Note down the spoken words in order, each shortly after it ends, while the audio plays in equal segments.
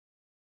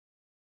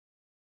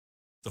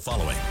The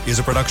following is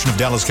a production of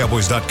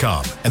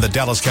DallasCowboys.com and the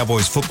Dallas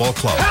Cowboys Football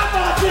Club.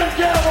 How about them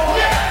Cowboys?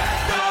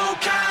 Yeah! Go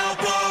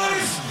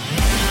Cowboys!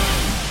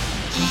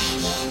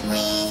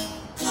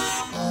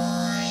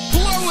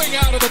 Blowing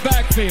out of the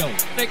backfield,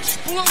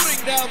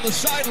 exploding down the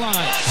sideline.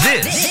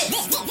 This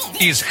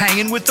is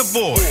Hangin' with the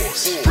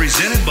Boys,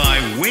 presented by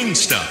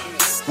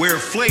Wingstop, where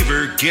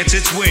flavor gets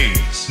its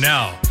wings.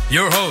 Now,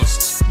 your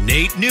hosts,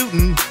 Nate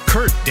Newton,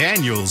 Kurt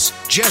Daniels,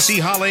 Jesse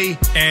Holley,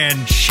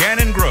 and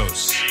Shannon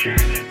Gross.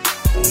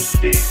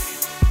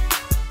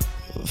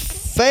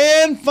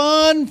 Fan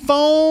Fun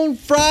Phone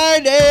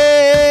Friday.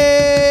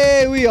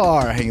 We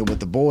are hanging with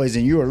the boys,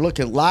 and you are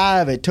looking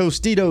live at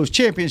Tostitos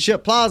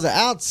Championship Plaza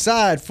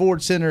outside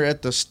Ford Center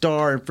at the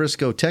Star in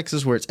Frisco,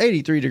 Texas, where it's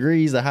 83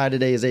 degrees. The high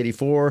today is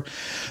 84.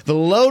 The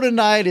low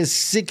tonight is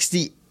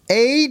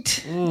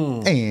 68.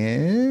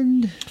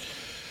 And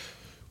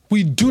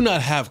we do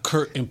not have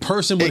Kurt in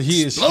person, but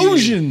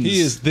Explosions. he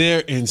is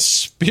there in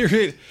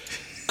spirit.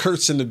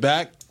 Kurt's in the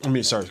back.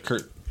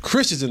 Kurt.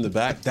 Chris is in the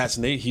back. That's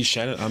Nate. He's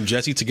Shannon. I'm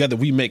Jesse. Together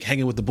we make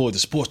Hanging with the Boys, the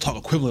sports talk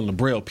equivalent of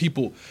Braille.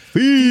 People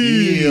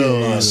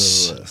feel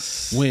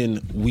us when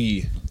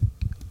we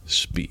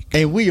speak.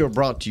 And we are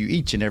brought to you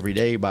each and every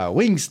day by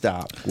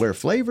Wingstop, where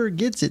flavor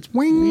gets its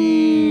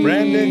wings.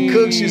 Brandon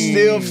Cooks, you're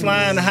still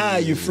flying high.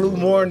 You flew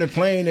more in the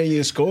plane than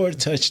you scored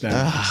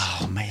touchdowns.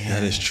 Oh, man.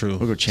 That is true.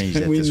 We're going to change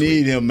that we this week.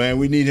 need him, man.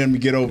 We need him to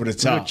get over the We're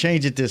top. going to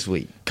change it this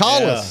week.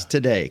 Call us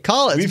today.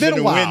 Call us. We It's been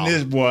a while. win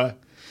this, boy.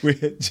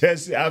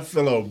 Jesse, I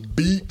feel a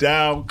beat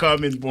down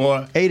coming, boy.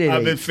 888.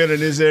 I've been feeling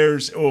this air.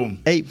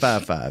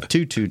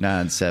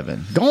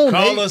 855-2297. Go on,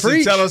 Call Nate. us Preach.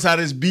 and tell us how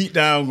this beat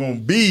down going to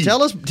be.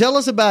 Tell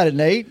us about it,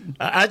 Nate.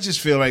 I just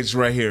feel like it's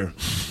right here.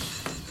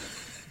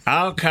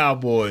 Our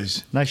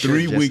Cowboys, Nice shirt,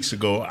 3 Jesse. weeks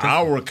ago,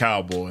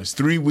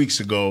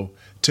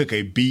 took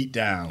a beat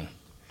down.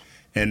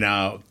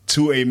 And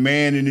to a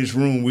man in this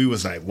room, we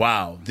was like,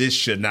 wow, this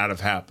should not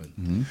have happened.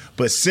 Mm-hmm.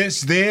 But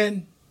since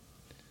then,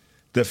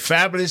 the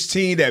fabulous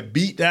team that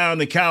beat down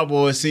the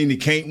Cowboys seem to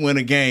can't win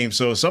a game.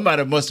 So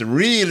somebody must have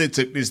really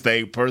took this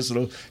thing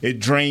personal. It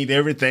drained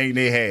everything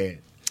they had.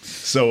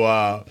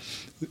 So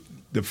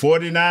the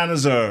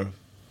 49ers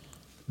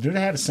do they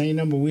have the same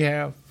number we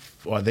have?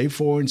 Are they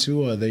 4-2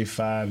 or are they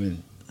 5-4-2?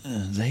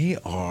 They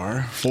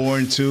are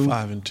 5-2.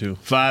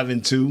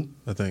 5-2.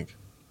 I think.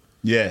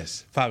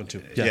 Yes.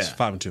 5-2. Yes,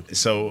 Yeah. 5-2.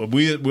 So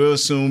we'll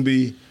soon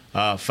be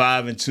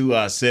 5-2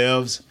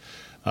 ourselves.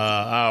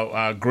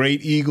 Our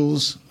great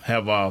Eagles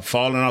have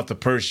fallen off the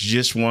perch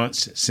just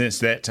once since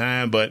that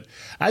time, but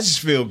I just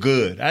feel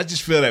good. I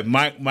just feel that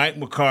Mike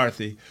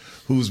McCarthy,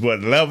 who's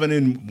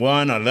 11-1,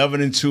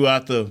 11-2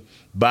 out the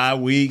bye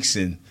weeks,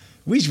 and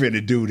we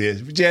finna do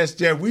this. We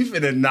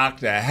finna knock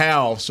the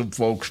hell off some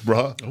folks,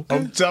 bro. Okay.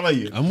 I'm telling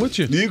you. I'm with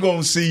you. You're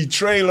gonna see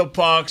trailer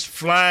parks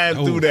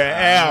flying through the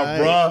air,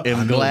 bro.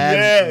 I'm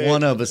glad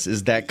one of us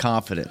is that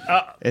confident.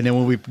 And then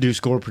when we do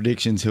score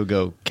predictions, he'll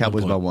go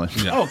Cowboys by 1.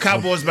 Yeah. Oh,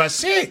 Cowboys by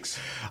 6.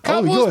 Oh,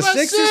 you Cowboys going by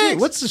 6 this week?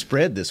 What's the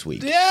spread this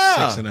week?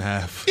 Yeah.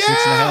 6.5.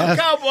 Yeah,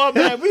 Cowboy,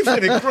 man. We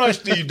finna crush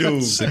these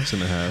dudes.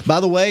 6.5. By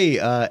the way,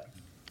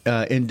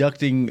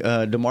 inducting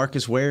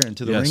DeMarcus Ware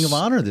into the Yes. Ring of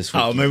Honor this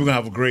week. Oh, man, we're going to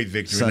have a great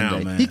victory Sunday.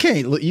 now, man. You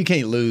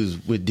can't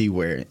lose with D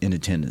Ware in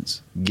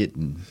attendance. As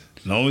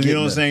long as you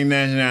don't sing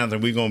national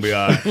anthem, we're going to be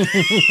all right.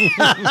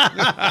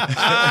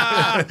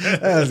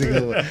 That was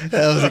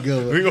a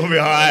good one. We're going to be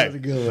all right.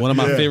 One of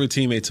my favorite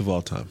teammates of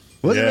all time.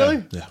 Was it Yeah.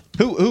 really? Yeah.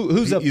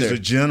 Who's up He's there? a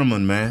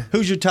gentleman, man.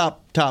 Who's your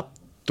top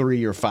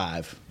 3 or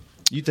 5?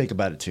 You think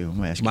about it too. I'm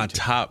gonna ask My you too.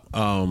 top,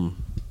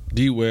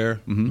 D. Ware,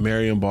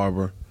 Marion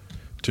Barber,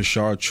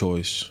 Tashard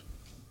Choice,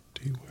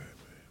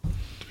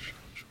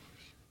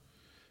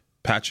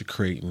 Patrick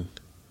Creighton.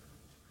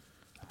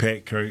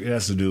 Pat Kirk,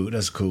 that's a dude.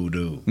 That's a cool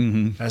dude.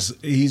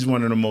 Mm-hmm. He's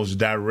one of the most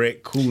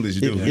direct,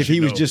 coolest dudes. If he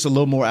was just a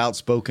little more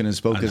outspoken and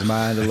spoke his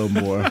mind a little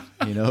more,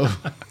 you know.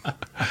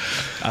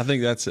 I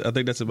think that's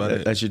about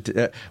it.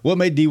 That's what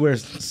made D Ware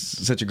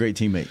such a great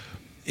teammate?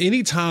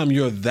 Anytime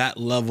you're that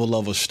level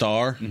of a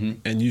star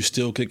and you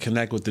still could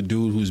connect with the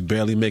dude who's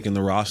barely making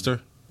the roster,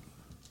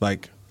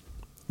 like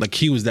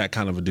he was that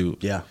kind of a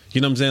dude. Yeah. You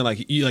know what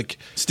I'm saying?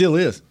 Still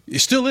is. It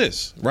still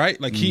is, right?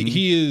 Like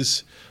he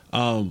is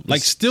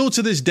still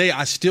to this day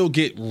I still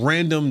get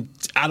random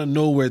out of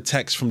nowhere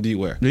texts from D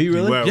Ware. Do you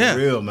really? Well, Yeah.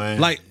 real, man.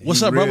 Like,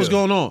 what's He up, bro? real. What's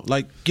going on?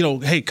 Like,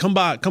 hey, come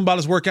by,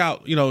 let's work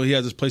out. He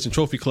has this place in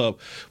Trophy Club.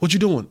 What you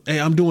doing? Hey,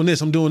 I'm doing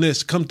this.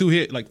 Come through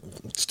here. Like,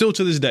 still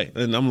to this day.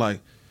 And I'm like,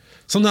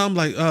 sometimes I'm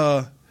like,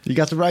 You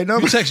got the right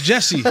number? you text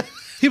Jesse.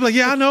 He be like,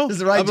 yeah, I know.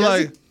 Is it right, I be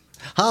Jesse? like,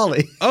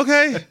 Holly.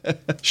 okay,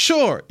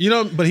 sure.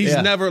 But he's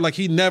Yeah. never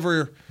He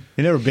never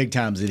big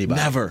times anybody.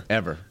 Never.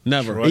 Ever.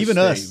 Never. Trust Even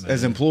state, us man.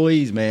 as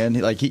employees, man.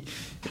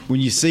 When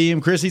you see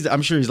him, Chris,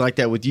 I'm sure he's like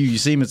that with you. You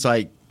see him, it's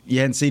like you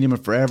hadn't seen him in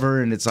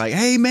forever, and it's like,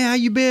 hey, man, how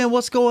you been?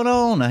 What's going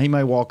on? Now, he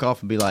might walk off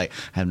and be like,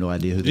 I have no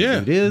idea who this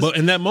dude is. But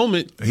in that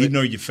moment, He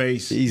know your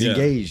face. He's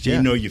engaged, yeah.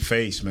 He know your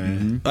face,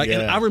 man.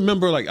 and I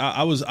remember,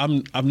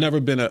 I've never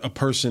been a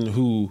person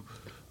who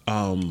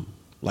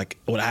like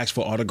would ask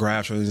for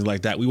autographs or anything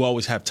like that. We would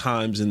always have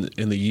times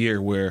in the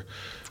year where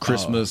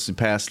Christmas, you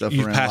pass stuff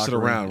you around. pass it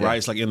around, right?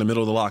 It's like in the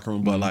middle of the locker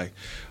room, but like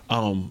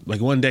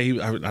one day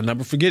I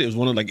never forget. It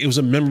was it was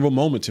a memorable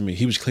moment to me.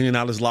 He was cleaning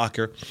out his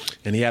locker,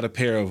 and he had a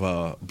pair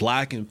of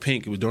black and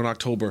pink. It was during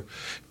October,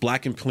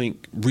 black and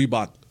pink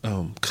Reebok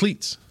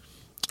cleats.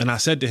 And I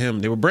said to him,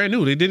 they were brand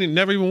new. They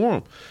never even wore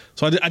them.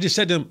 So I just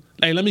said to him,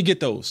 hey, let me get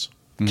those.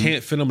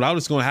 Can't fit them, but I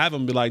was just going to have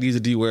them be like, these are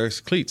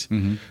D-Ware's cleats.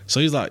 So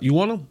he's like, you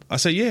want them? I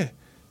said, yeah.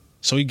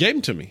 So he gave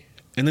them to me.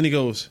 And then he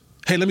goes,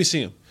 hey, let me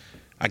see them.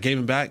 I gave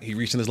him back. He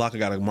reached in his locker,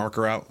 got a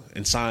marker out,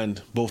 and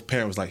signed both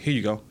pairs. Was like, here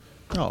you go.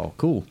 Oh,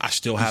 cool. I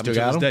still have them to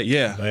this day.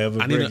 Yeah.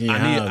 I need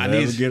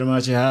to get them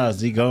out your house.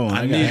 He gone.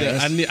 I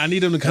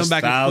need him to come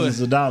back thousands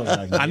and of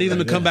dollars. I need him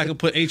to come back and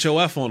put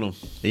HOF on them.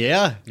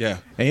 Yeah. Yeah.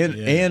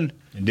 And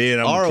then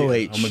ROH.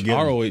 I'm gonna get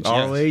ROH. him.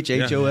 ROH,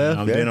 Yeah.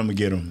 HOF. Then I'm gonna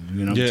get him.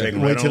 You know, I'm Yeah.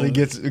 taking Wait right till on. he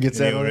gets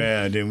that on.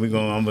 Yeah, then we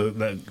gonna. I'm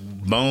like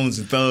Bones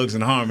and Thugs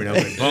and Harmony. I'm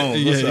like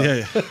Bones. What's up?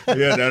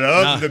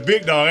 Yeah. The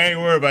big dog. I ain't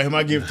worried about him.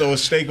 I give throw a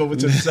steak over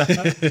to the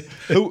side.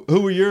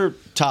 Who were your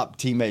top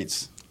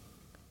teammates?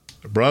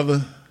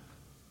 Brother,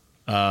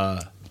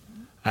 it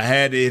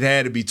had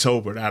to be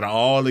Tolbert. Out of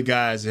all the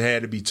guys, it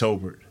had to be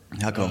Tolbert.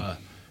 How come?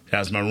 That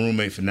was my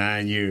roommate for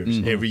 9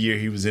 years. Every year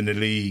he was in the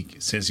league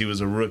since he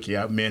was a rookie.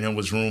 Me and him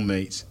was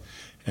roommates,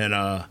 and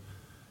And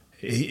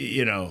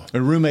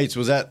roommates,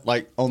 was that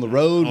like on the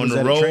road? on was the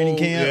that road, a training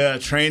camp? yeah,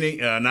 training.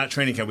 Not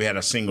training camp. We had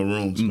our single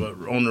rooms, but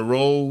on the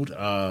road,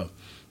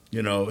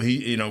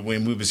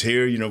 when we was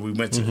here, we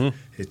went to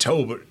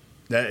Tolbert.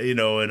 That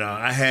and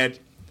I had.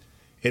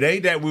 It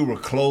ain't that we were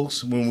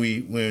close when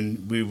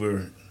we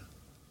were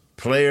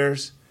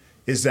players.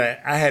 It's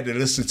that I had to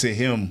listen to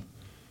him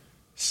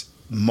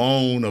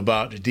moan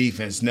about the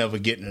defense never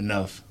getting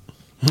enough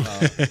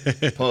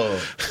pub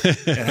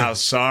and how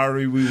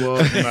sorry we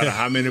was, no matter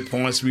how many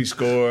points we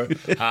scored,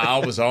 how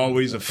I was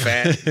always a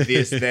fat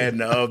this, that, and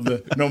the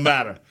other, no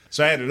matter.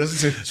 So I had to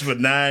listen to this for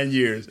 9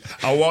 years.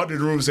 I walked in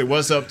the room and said,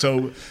 what's up,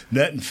 Tober?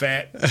 Nothing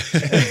fat.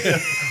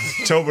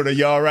 Tober, are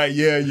you all right?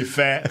 Yeah, you're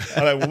fat.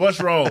 I'm like, well, what's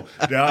wrong?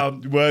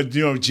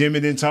 Jimmy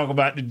didn't talk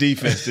about the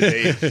defense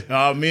today.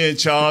 Me and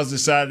Charles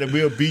decided that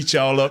we'll beat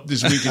y'all up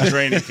this week in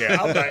training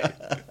camp. I'm like,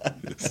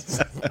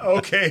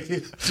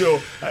 okay.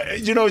 So,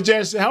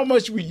 Jesse, how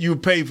much you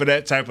pay for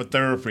that type of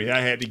therapy I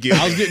had to give?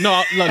 I was getting,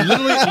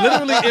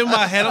 literally in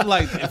my head, I'm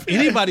like, if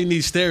anybody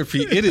needs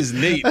therapy, it is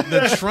Nate.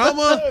 The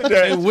trauma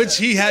in which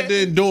he had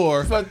to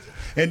endure.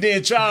 And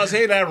then Charles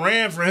Hayden, I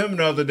ran for him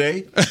the other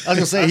day. I was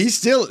gonna say he's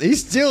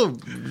still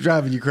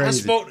driving you I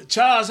crazy. spoke to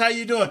Charles, how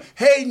you doing?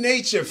 Hey,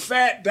 Nate, you're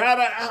fat.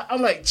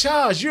 I'm like,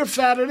 Charles, you're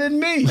fatter than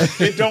me.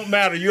 It don't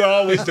matter. You're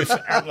always the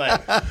fat. I'm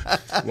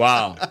like,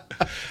 wow.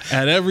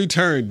 At every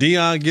turn,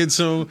 Dion gets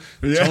him.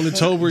 Tony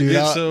Tolbert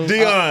gets him.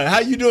 Dion, how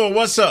you doing?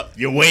 What's up?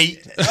 Your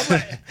weight. I'm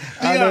like,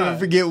 I'll Dion. never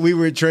forget we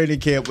were at training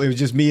camp. It was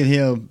just me and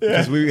him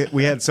because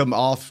we had some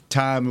off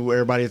time where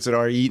everybody had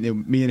already eaten,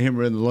 and me and him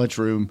were in the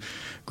lunchroom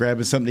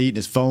grabbing something to eat, and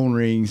his phone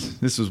rings.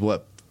 This was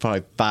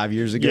probably 5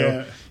 years ago.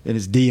 Yeah. And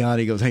it's Dion.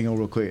 He goes, hang on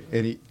real quick.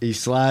 And he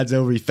slides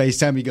over, he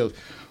FaceTime, he goes,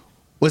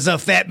 what's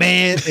up, fat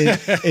man?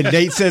 And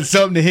Nate said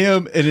something to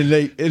him, and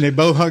then they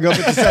both hung up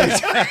at the same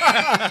time.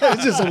 It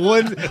was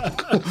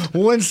just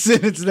one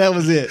sentence, and that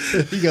was it.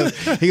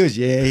 He goes,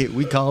 yeah,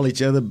 we call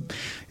each other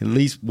at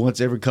least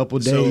once every couple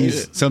of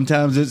days.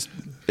 Sometimes it's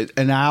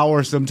an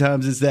hour,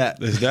 sometimes it's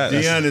that.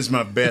 Dion is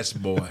my best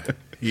boy.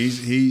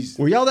 He's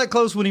Were y'all that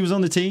close when he was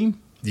on the team?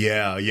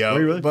 Yeah. Were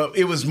you really? But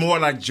it was more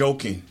like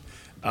joking.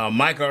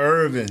 Michael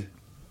Irvin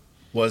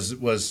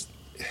was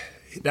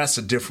that's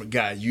a different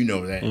guy. You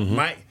know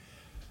that.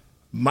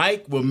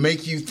 Mike will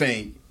make you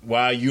think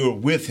while you're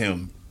with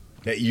him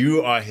that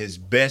you are his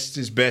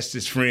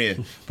bestest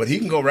friend. But he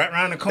can go right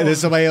around the corner. And then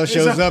somebody else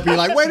shows up, you're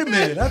like, wait a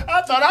minute.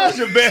 I thought I was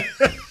your best.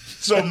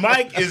 So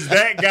Mike is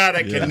that guy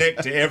that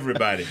connect to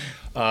everybody.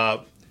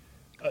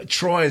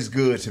 Troy is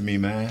good to me,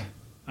 man.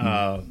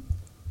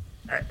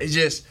 It's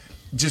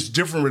just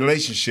different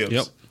relationships.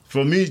 Yep.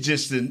 For me,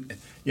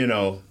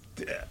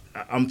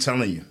 I'm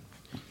telling you.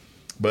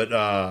 But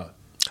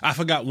I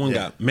forgot one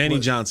guy, Manny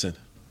Johnson.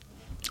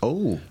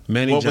 Oh.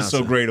 Manny what Johnson.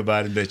 was so great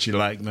about it that you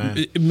like,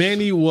 man?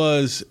 Manny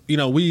was, he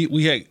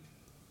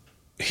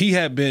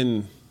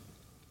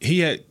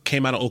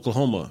came out of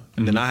Oklahoma,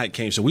 and then I had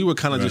came. So we were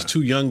kind of just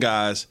two young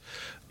guys.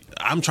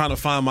 I'm trying to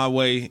find my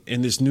way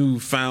in this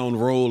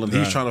newfound role, and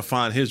he's trying to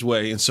find his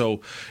way. And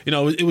so,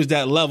 it was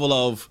that level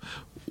of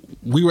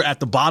we were at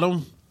the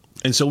bottom,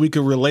 and so we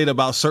could relate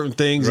about certain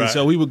things. Right. And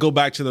so we would go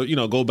back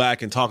to go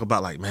back and talk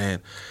about like,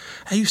 man,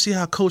 hey, you see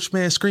how Coach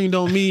Man screamed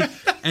on me,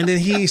 and then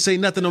he ain't say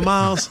nothing to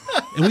Miles,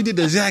 and we did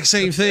the exact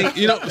same thing,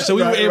 So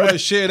we were able to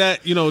share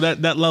that,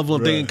 that level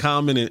of thing in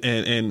common,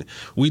 and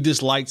we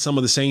disliked some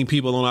of the same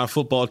people on our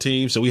football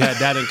team, so we had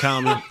that in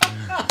common.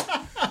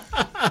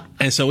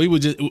 And so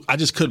I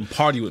just couldn't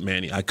party with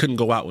Manny. I couldn't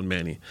go out with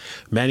Manny.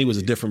 Manny was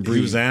a different breed.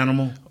 He was an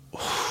animal.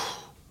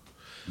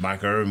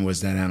 Mike Irvin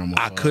was that animal.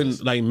 I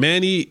couldn't like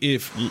Manny.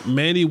 If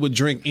Manny would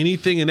drink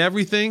anything and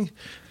everything,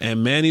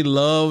 and Manny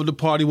loved to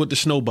party with the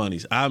snow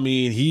bunnies. I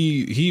mean,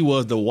 he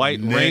was the White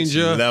Next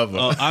Ranger.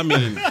 level. I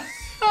mean,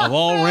 of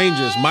all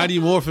Rangers, Mighty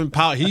Morphin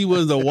Power. He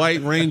was the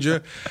White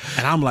Ranger,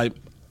 and I'm like,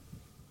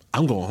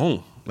 I'm going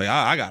home. Like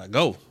I gotta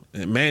go.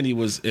 And Manny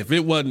was if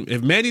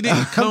Manny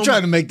didn't come, I'm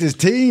trying to make this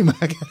team.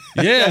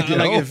 yeah,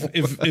 like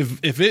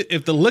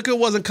if the liquor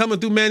wasn't coming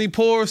through Manny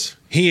pores,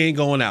 he ain't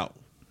going out.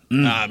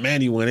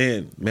 Manny went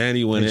in.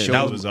 Manny went in.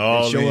 That was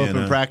all show in, up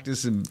and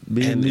practice and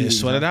be and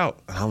sweat it out.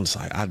 And I was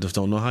like, I just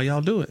don't know how y'all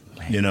do it.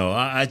 You know,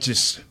 I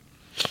just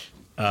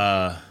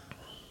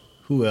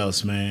who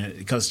else, man?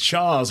 Because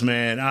Charles,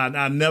 man,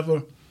 I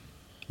never,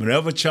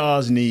 whenever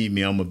Charles need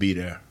me, I'm gonna be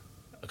there.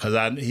 Because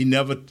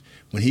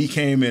when he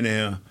came in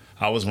here,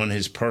 I was one of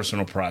his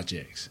personal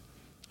projects.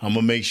 I'm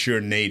gonna make sure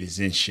Nate is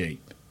in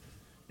shape,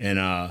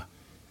 and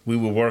we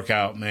would work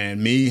out,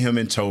 man. Me, him,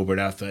 and Tobert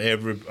after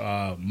every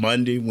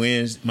Monday,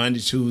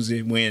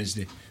 Tuesday,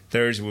 Wednesday,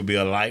 Thursday would be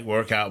a light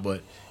workout,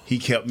 but he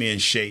kept me in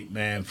shape,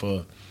 man,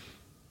 for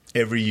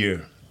every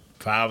year.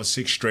 5 or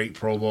 6 straight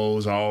Pro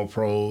Bowls, all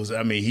pros.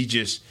 I mean, he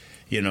just,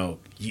 you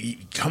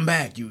come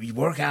back, you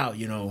work out,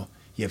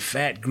 you're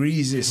fat,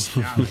 greasy.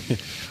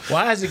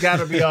 Why has it got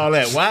to be all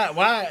that?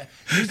 Why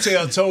you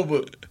tell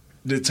Tobert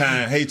the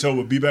time, hey,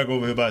 Tobert, be back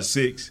over here by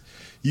 6.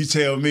 You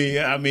tell me,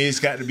 I mean, it's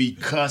got to be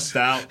cussed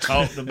out,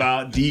 talked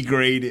about,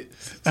 degraded.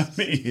 I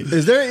mean,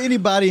 is there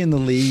anybody in the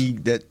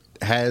league that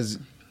has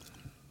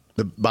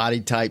the body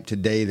type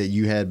today that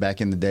you had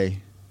back in the day?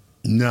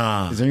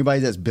 Nah. Is there anybody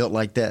that's built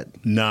like that?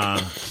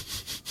 Nah,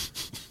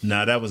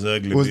 that was an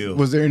ugly build.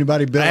 Was there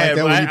anybody built like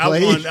that when you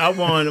played?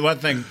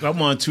 I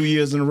won 2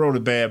 years in a row the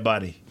Bad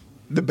Body.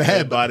 The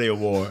Bad Body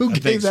Award. Who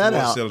gave that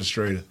out? Sports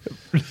Illustrated.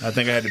 I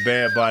think I had the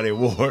Bad Body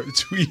Award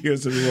 2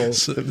 years in a row.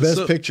 The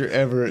best picture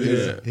ever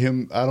is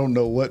him. I don't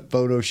know what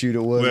photo shoot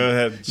it was.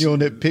 Well, you on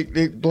that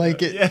picnic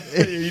blanket? Yeah,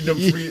 eat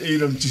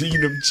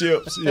them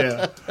chips.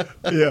 Yeah.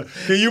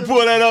 Can you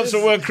pull that up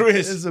somewhere,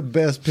 Chris? It's the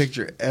best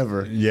picture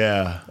ever.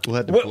 Yeah. We'll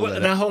have to pull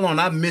that now up. hold on,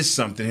 I missed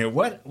something here.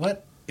 What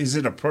is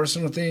it? A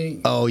personal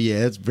thing? Oh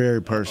yeah, it's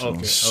very personal.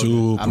 Okay.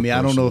 Super. I mean,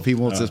 I don't know if he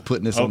wants us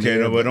putting this on Okay, there.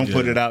 no, but don't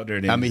put it out there.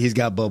 Then. I mean, he's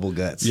got bubble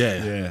guts.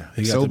 Yeah.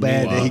 He got So the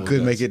bad mean that he bubble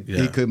couldn't guts. make it.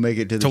 Yeah. He couldn't make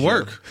it to the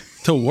show.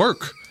 To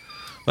work.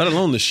 Let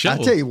alone the show. I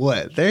tell you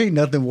what, there ain't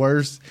nothing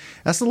worse.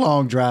 That's a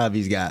long drive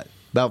he's got,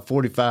 about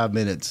 45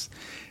 minutes.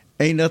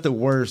 Ain't nothing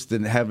worse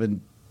than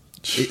having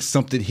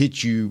something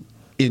hit you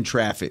in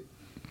traffic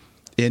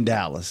in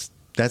Dallas.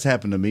 That's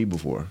happened to me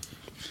before.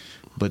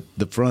 But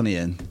the front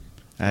end,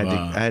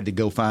 I had to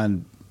go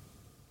find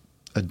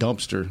a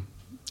dumpster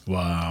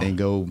and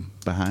go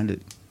behind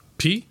it.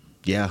 P?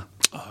 Yeah,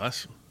 Oh,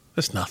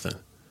 that's nothing.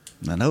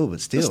 I know, but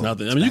still, That's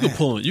nothing. I mean, you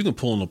can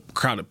pull in a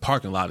crowded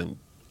parking lot and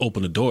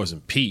open the doors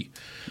and pee,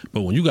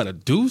 but when you got a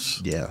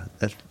deuce, yeah,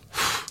 that's.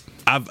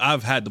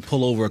 I've had to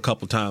pull over a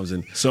couple times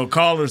and So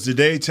callers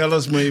today, tell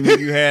us when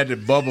you had the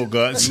bubble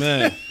guts.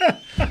 man,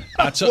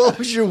 What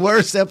was your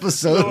worst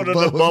episode? Go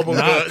to the bubble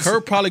guts.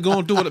 Kurt probably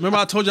going through it. Remember,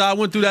 I told you I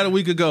went through that a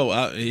week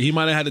ago. He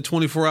might have had the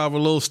 24-hour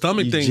little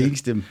stomach You thing.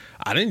 jinxed him.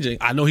 I didn't jinx.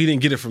 I know he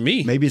didn't get it from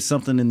me. Maybe it's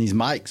something in these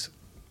mics.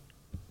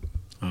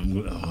 Oh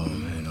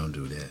man, don't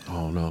do that.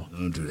 Oh no,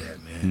 Don't do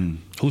that,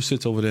 man. who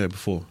sits over there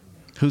before?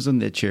 Who's in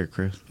that chair,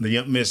 Chris? The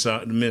young Miss, I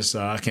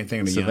can't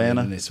think of the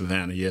Savannah? young lady.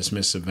 Savannah, yes,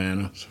 Miss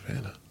Savannah.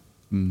 Savannah.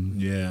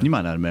 Yeah, You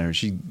might not have met her.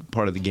 She's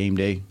part of the game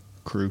day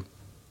crew.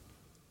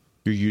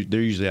 They're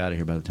usually out of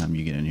here by the time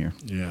you get in here.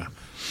 yeah.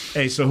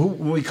 Hey, so who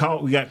we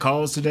got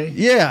calls today?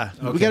 Yeah.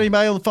 We Okay. got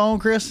anybody on the phone,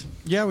 Chris?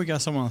 Yeah, we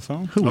got someone on the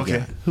phone. Who we Okay.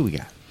 got? Who we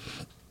got?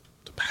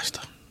 The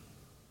pastor.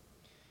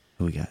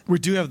 Who we got? We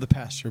do have the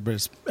pastor, but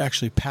it's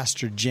actually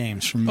Pastor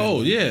James from Oh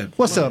Midland. yeah.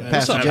 What's up, What's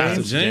Pastor up, James?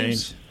 Pastor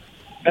James?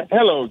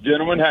 Hello,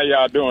 gentlemen. How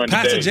y'all doing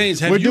Pastor today? James,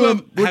 have We're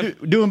you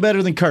doing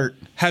better than Kurt.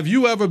 have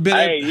you ever been?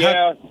 Hey,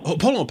 yeah.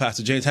 Hold on,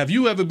 Pastor James. Have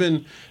you ever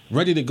been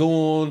ready to go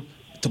on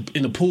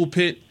in the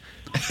pulpit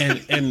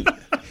and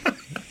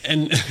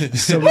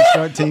So we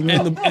start teaming.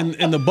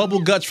 and the bubble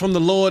guts from the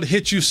Lord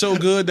hit you so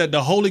good that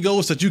the Holy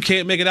Ghost that you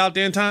can't make it out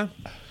there in time?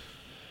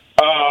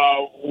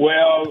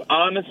 Well,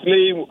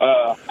 honestly,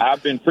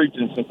 I've been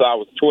preaching since I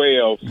was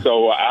 12,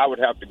 so I would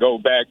have to go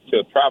back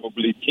to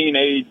probably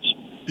teenage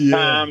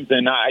times.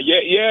 And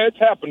it's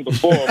happened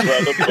before,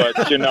 brother. But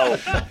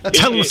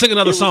Tell him to sing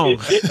another song.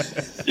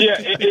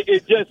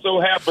 It just so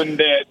happened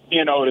that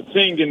the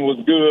singing was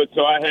good,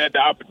 so I had the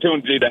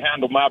opportunity to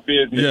handle my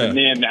business, Yeah. and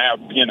then have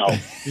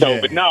So,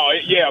 but no,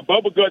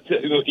 bubble guts.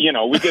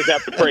 We just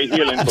have to pray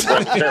healing for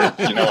Brother Church.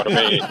 You know what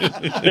I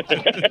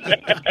mean?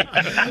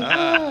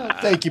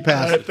 Thank you,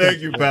 Pastor. Thank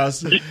you,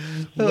 Pastor.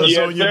 What's Yes,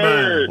 on your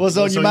sir. mind? What's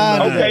on your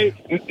mind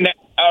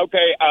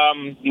Okay.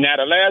 Now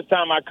the last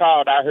time I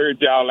called, I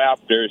heard y'all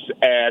after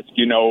ask,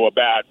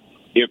 about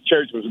if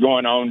church was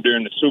going on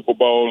during the Super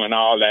Bowl and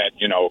all that,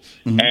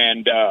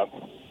 And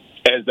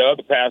as the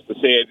other pastor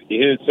said,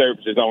 his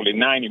service is only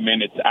 90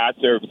 minutes. Our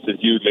services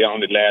usually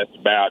only last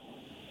about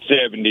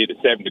 70 to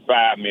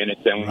 75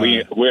 minutes, and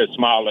we're a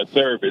smaller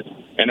service,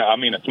 and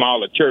a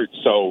smaller church.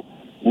 So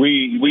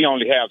we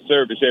only have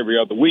service every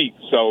other week.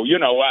 So,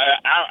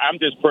 I'm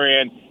just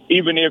praying,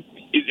 even if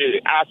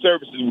our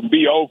services will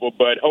be over,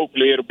 but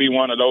hopefully it'll be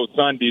one of those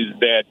Sundays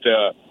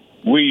that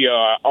we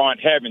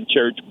aren't having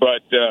church.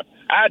 But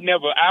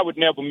I would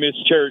never miss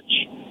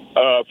church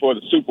for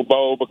the Super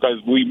Bowl,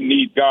 because we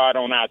need God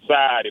on our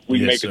side if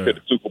we make it to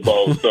the Super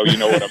Bowl. So you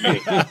know what I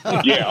mean?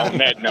 Yeah, on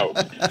that note.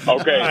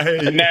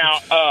 Okay.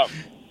 Now,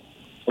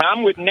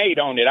 I'm with Nate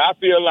on it. I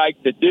feel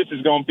like that this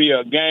is going to be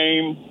a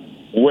game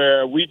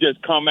where we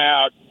just come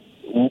out,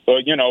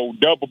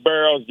 double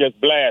barrels just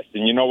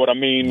blasting. You know what I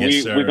mean?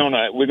 Yes, We're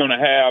gonna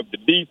have the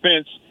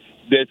defense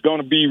that's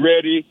going to be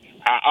ready.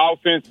 Our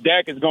offense,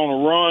 Dak, is going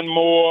to run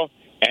more,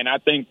 and I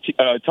think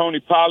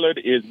Tony Pollard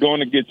is going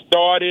to get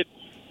started.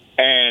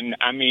 And,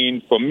 I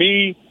mean, for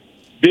me,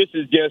 this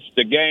is just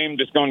the game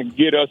that's going to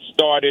get us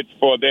started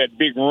for that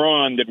big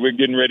run that we're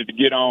getting ready to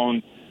get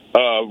on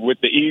with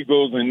the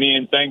Eagles, and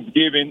then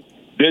Thanksgiving.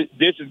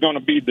 This is going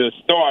to be the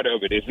start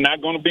of it. It's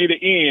not going to be the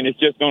end. It's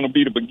just going to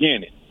be the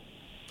beginning.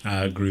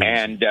 I agree.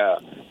 And,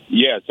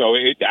 so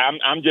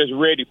I'm just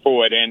ready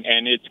for it.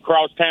 And it's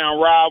crosstown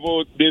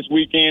rival this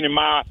weekend in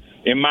my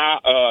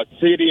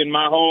city, in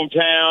my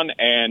hometown.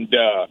 And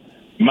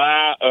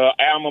my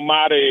alma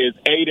mater is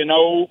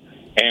 8-0.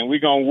 And we're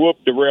going to whoop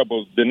the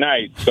Rebels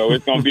tonight. So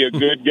it's going to be a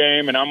good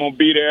game, and I'm going to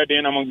be there.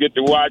 Then I'm going to get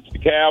to watch the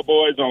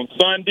Cowboys on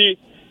Sunday.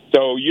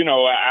 So,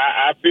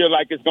 I feel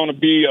like it's going to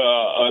be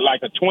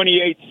like a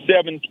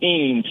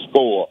 28-17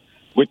 score,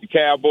 with the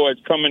Cowboys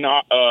coming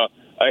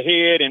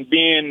ahead and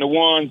being the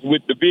ones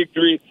with the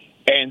victory.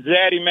 And,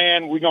 Zaddy,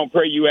 man, we're going to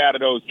pray you out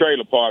of those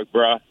trailer parks,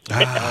 bro.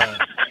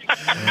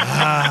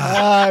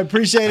 I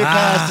appreciate it,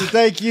 Pastor.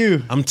 Thank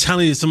you. I'm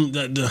telling you,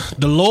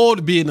 the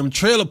Lord be in them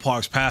trailer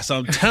parks, Pastor.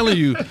 I'm telling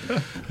you,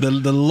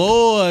 the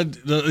Lord,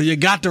 you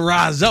got to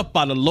rise up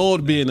by the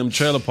Lord be in them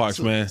trailer parks,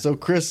 man. So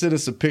Chris sent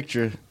us a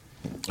picture.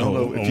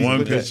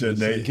 One picture,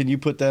 Nate. Can you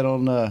put that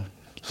on? I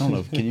don't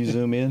know. Can you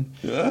zoom in?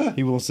 Yeah.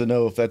 He wants to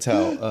know if that's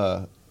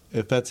how.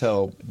 If that's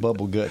how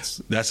Bubble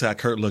Guts. That's how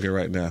Kurt looking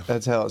right now.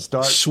 That's how it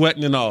starts.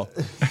 Sweating and all.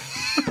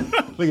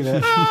 Look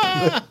at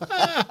that.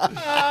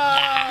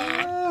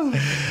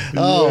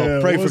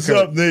 Pray for What's Kurt.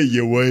 up, Nate?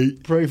 You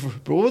wait. Pray for.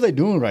 What are they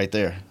doing right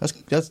there?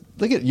 That's.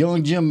 Look at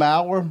young Jim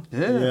Mauer.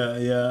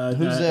 Yeah.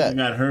 Who's that? I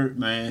got hurt,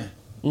 man.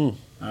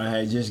 I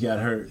had just got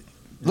hurt.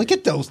 Look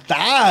at those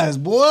thighs,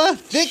 boy.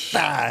 Thick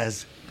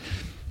thighs.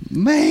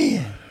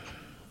 Man.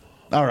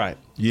 All right.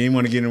 You ain't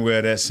want to get anywhere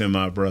of that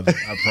semi, brother.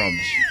 I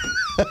promise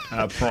you.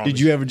 I promise. Did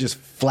you ever just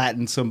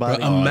flatten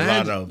somebody? A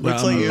lot of.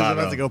 Looks like a he was lot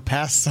about of. to go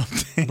past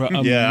something.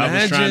 Bro, Yeah, I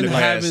was trying imagine to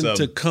pass having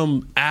something. to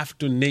come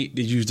after Nate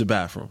to use the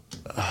bathroom.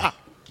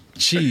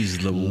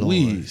 Jeez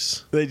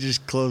Louise. They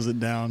just close it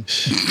down.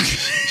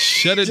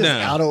 Shut it Just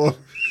down. out of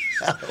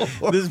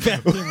This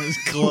bathroom is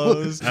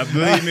closed. I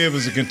believe me, it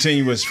was a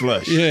continuous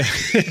flush. Yeah.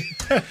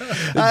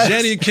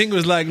 Jenny King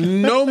was like,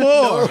 no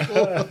more. All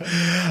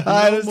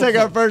right, let's take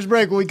our first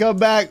break. When we come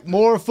back,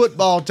 more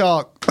football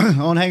talk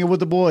on Hanging with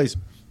the Boys.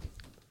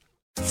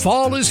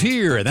 Fall is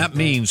here, and that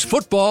means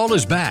football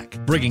is back,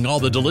 bringing all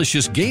the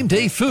delicious game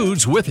day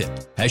foods with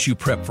it. As you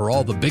prep for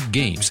all the big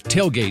games,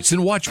 tailgates,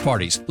 and watch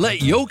parties,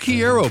 let Yo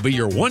Quiero be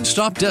your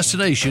one-stop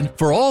destination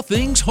for all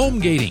things home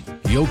gating.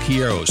 Yo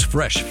Quiero's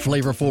fresh,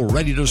 flavorful,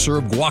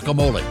 ready-to-serve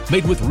guacamole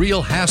made with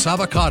real Hass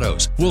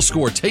avocados will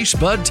score taste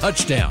bud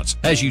touchdowns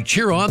as you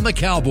cheer on the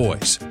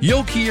Cowboys.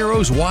 Yo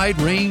Quiero's wide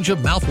range of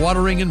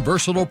mouthwatering and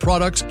versatile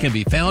products can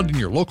be found in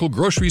your local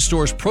grocery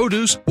store's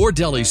produce or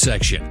deli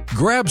section.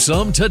 Grab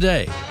some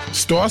today.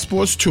 Star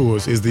Sports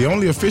Tours is the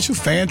only official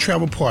fan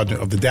travel partner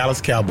of the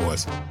Dallas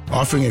Cowboys,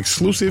 offering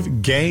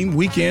exclusive game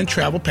weekend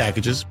travel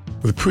packages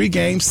with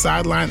pre-game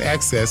sideline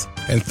access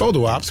and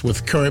photo ops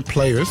with current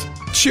players,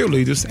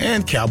 cheerleaders,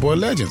 and Cowboy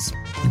legends.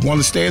 You want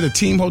to stay at a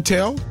team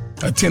hotel,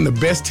 attend the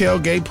best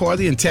tailgate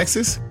party in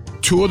Texas,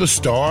 tour the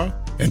Star,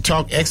 and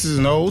talk X's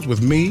and O's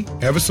with me,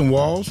 Everson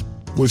Walls?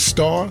 With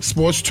Star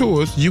Sports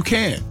Tours, you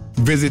can.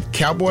 Visit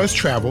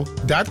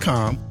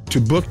cowboystravel.com to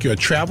book your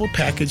travel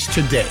package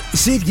today.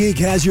 SeatGeek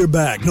has your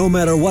back no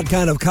matter what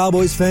kind of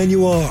Cowboys fan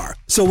you are.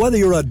 So whether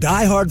you're a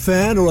diehard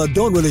fan or a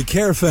don't really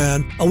care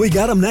fan, a we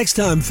got 'em next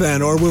time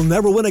fan or we'll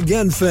never win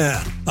again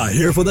fan, a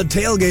here for the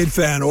tailgate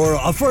fan or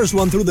a first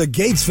one through the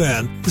gates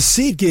fan,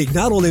 SeatGeek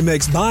not only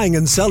makes buying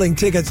and selling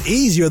tickets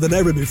easier than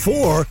ever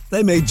before,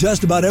 they make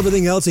just about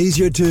everything else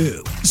easier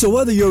too. So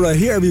whether you're a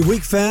here every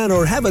week fan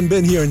or haven't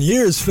been here in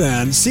years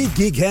fan,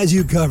 SeatGeek has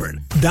you covered.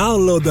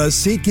 Download the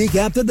SeatGeek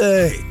app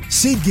today.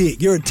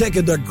 SeatGeek, your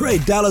ticket to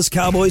great Dallas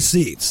Cowboys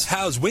seats.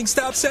 How's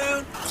Wingstop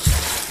sound?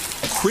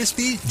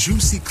 Crispy,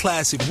 juicy,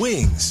 classic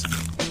wings.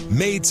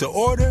 Made to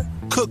order,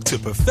 cooked to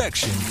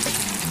perfection.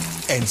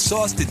 And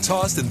sauced and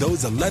tossed in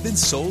those 11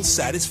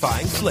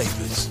 soul-satisfying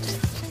flavors.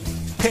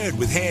 Paired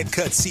with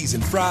hand-cut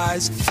seasoned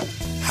fries,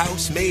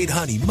 house-made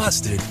honey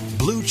mustard,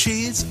 blue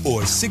cheese,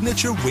 or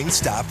signature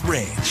Wingstop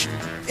ranch.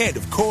 And,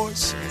 of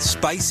course,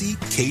 spicy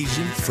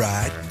Cajun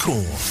fried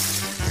corn.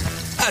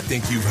 I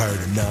think you've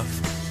heard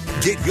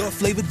enough. Get your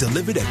flavor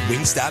delivered at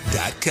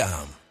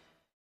Wingstop.com.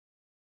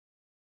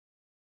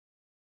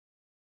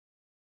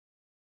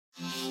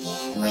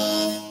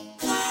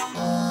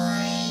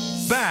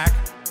 Back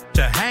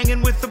to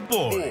Hanging with the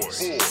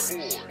Boys.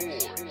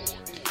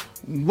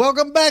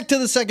 Welcome back to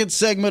the second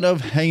segment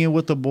of Hanging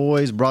with the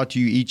Boys, brought to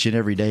you each and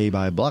every day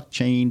by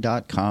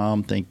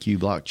blockchain.com. Thank you,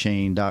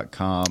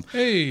 blockchain.com.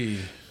 Hey,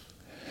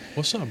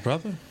 what's up,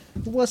 brother?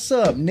 What's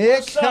up,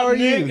 Nick? How are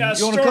you? You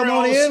want to come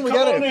on in? We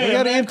got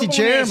an empty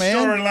chair, man.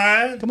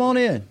 Storyline. Come on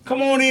in.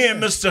 Come on in,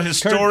 Mr.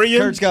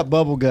 Historian. Kurt's got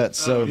bubble guts,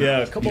 so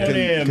yeah, come on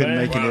in, couldn't man.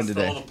 make it in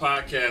today. The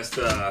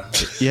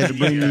podcast. You had to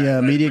bring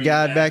the media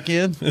guide back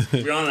in?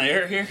 We on the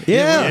air here?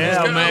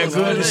 Yeah, man.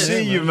 Good to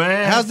see you,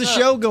 man. How's the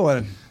show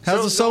going?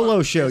 How's the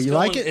solo show? You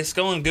like it? It's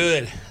going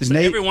good. So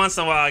every once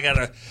in a while, I got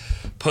to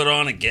put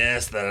on a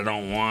guest that I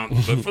don't want.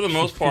 But for the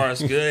most part,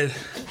 it's good.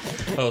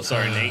 Oh,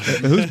 sorry, Nate.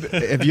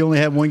 Have you only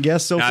had one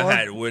guest so far? I've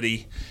had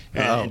Woody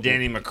and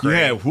Danny McCray. You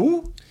had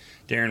who?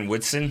 Darren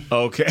Woodson.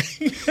 Okay.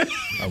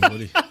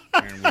 Woody.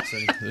 Darren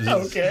Woodson.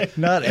 Okay.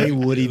 Not a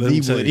Woody,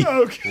 the Woody.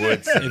 Okay.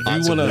 Woodson.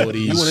 If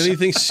you want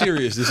anything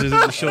serious, this isn't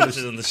the show. This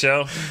isn't the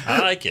show. I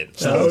like it.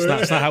 So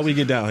it's not how we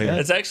get down here.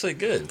 It's actually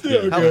good.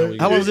 Okay.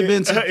 How long has it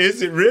been?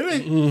 Is it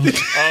really?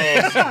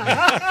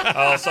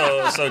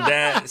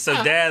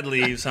 So Dad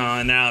leaves, huh?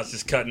 And now it's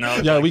just cutting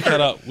up. Yeah, we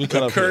cut up. We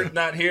cut up. Kurt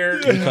not here.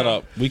 We cut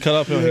up. We cut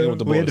up and hanging with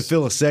the boys. We had to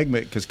fill a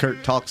segment because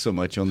Kurt talks so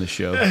much on the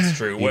show. That's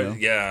true.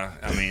 Yeah,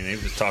 I mean, he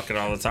was talking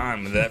all the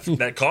time.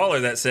 That caller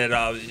that said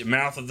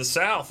 "Mouth of the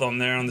South" on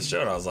there on the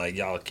show, I was like,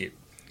 y'all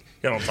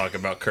don't talk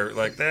about Kurt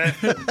like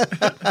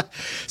that.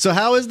 So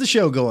how is the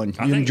show going?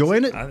 You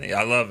enjoying it?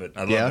 I love it.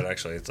 I love it,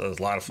 actually. It's a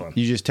lot of fun.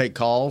 You just take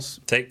calls?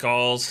 Take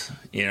calls,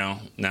 Now,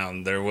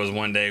 there was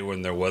one day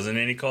when there wasn't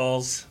any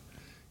calls,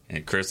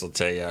 and Chris will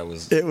tell you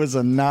It was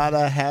not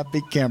a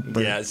happy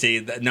camper. Yeah,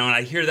 see, when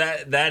I hear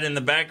that in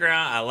the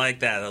background, I like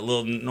that. A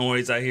little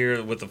noise I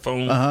hear with the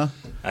phone. Uh-huh.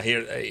 I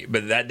hear,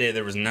 but that day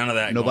there was none of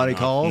that. Nobody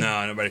called?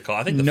 No, nobody called.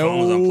 I think the phone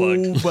was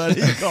unplugged.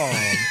 Nobody called.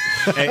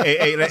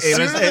 Hey, as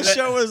soon as the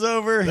show was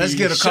over, let's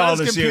get a shut call his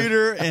this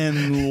computer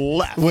and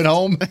left. Went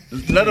home.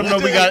 Let them know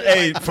we got.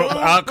 Hey,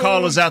 our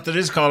callers after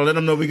this call, let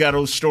them know we got a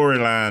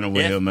storyline over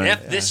here, man.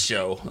 F this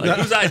show. Like,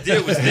 whose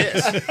idea was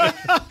this?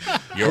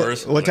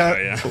 Yours. What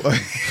time?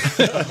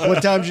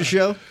 What time's your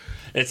show?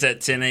 It's at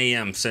 10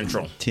 a.m.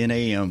 Central. 10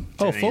 a.m.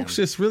 Oh, folks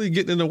just really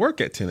getting into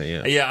work at 10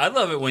 a.m. Yeah, I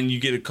love it when you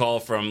get a call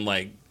from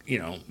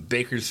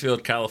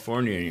Bakersfield,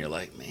 California, and you're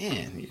like,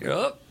 man, you're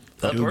up.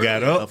 You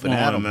got up and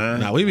at 'em,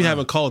 man. Now we be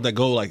having calls that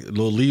go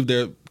they'll leave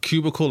their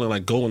cubicle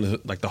and go in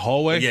the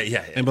hallway.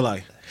 Yeah. And be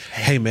like,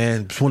 hey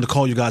man, just wanted to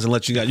call you guys and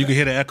let you guys. You can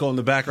hear the echo in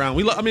the background.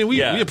 We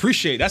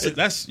appreciate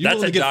that's you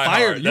willing to get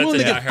fired. You willing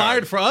to get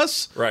fired for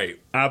us? Right.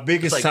 Our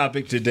biggest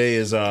topic today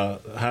is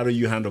how do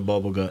you handle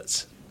bubble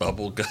guts?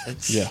 Bubble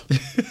guts. Yeah.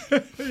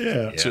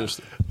 Yeah.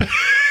 Seriously. Look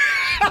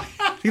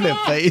at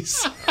that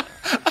face.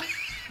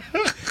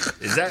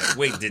 Is that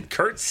did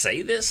Kurt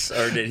say this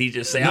or did he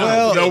just say?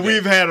 No,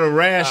 we've had a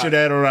rash of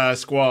that on our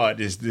squad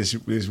this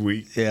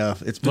week. Yeah,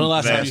 it's been When the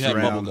last time you had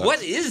around. bubble guts?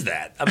 What is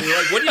that? I mean,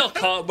 what do y'all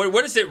call?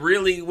 What is it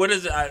really? What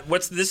is it?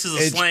 This is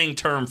a slang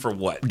term for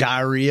what?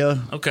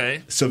 Diarrhea.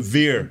 Okay.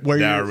 Severe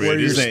diarrhea. Where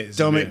your This ain't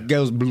stomach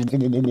severe. goes.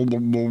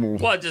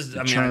 Well,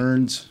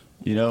 churns.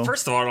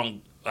 First of all,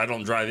 I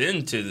don't drive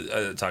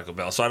into Taco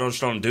Bell, so I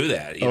don't do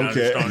that.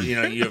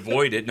 Okay. You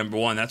avoid it. Number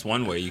one, that's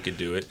one way you could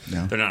do it.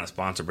 Yeah. They're not a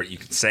sponsor, but you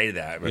can say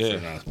that. But if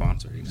they're not a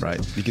sponsor, Right.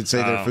 You could say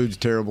their food's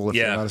terrible if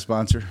they're not a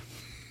sponsor.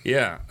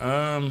 Yeah.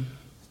 When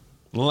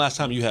the last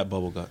time you had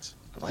bubble guts?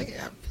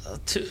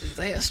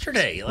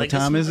 Yesterday. What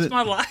time is it? It's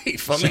my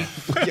life. I mean,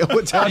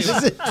 What time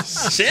is it?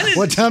 Shannon.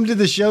 What time did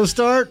the show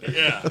start?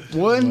 Yeah.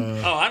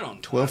 1? I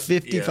don't.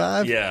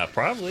 12:55? Yeah,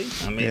 probably.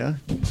 I mean, Yeah.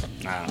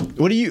 I don't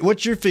know.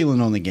 What's your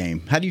feeling on the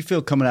game? How do you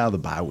feel coming out of the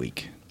bye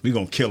week? We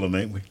gonna kill him,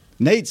 ain't we?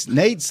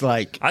 Nate's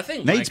like. I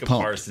think Nate's Micah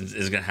pumped. Parsons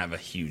is going to have a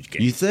huge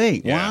game. You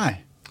think? Yeah.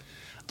 Why?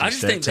 I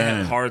just think they have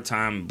a time. hard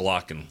time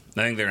blocking.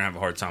 I think they're going to have a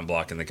hard time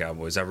blocking the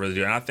Cowboys. I really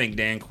do. And I think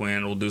Dan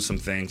Quinn will do some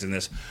things in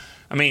this.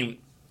 I mean,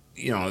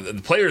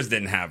 the players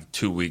didn't have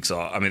 2 weeks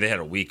off. I mean, they had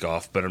a week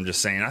off, but I'm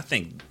just saying, I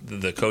think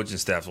the coaching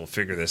staff will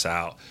figure this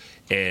out.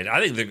 And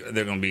I think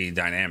they're going to be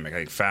dynamic.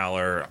 Like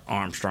Fowler,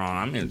 Armstrong.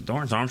 I mean,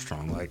 Dorrance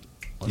Armstrong,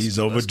 he's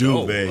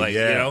overdue, baby.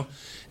 Yeah.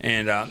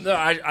 And no,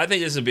 I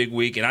think it's a big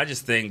week, and I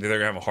just think that they're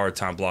going to have a hard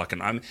time blocking.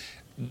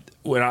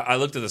 When I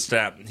looked at the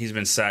stat, he's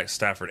been sacked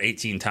Stafford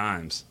 18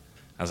 times.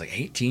 I was like,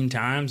 18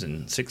 times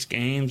in 6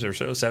 games or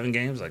so, 7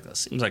 games? Like, that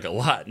seems like a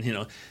lot. And,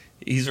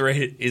 he's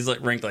ranked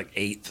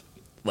 8th.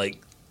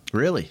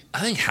 Really?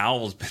 I think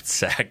Howell's been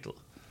sacked.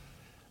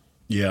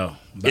 Yeah.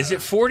 Is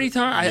it 40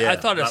 times? I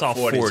thought it's all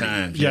 40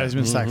 times. Yeah, he's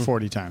been sacked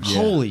 40 times.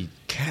 Holy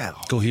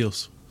cow. Go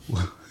Heels.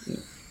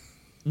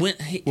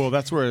 Well,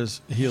 that's where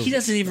his heels. He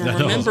doesn't even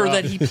remember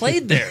that he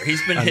played there.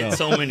 He's been hit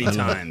so many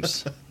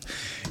times.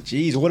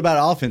 Jeez, what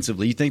about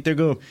offensively? You think they're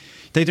going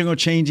to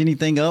change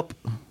anything up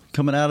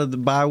coming out of the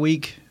bye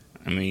week?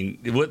 I mean,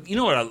 what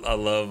I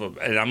love,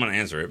 and I'm going to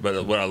answer it,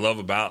 but what I love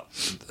about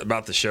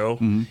the show,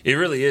 it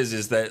really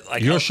is that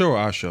like your show or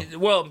our show?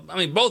 Well, I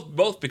mean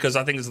both because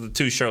I think it's the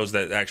two shows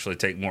that actually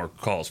take more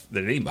calls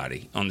than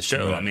anybody on the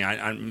show. Right. I mean,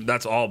 I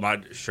that's all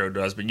my show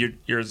does, but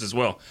yours as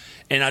well.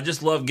 And I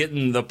just love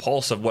getting the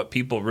pulse of what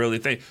people really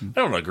think. I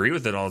don't agree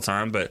with it all the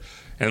time,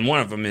 and one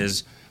of them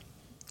is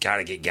got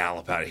to get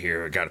Gallup out of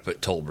here, or got to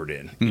put Tolbert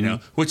in, you know,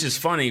 which is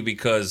funny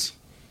because.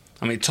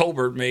 I mean,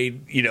 Tolbert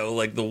made,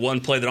 like the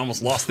one play that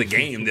almost lost the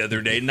game the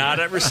other day. Not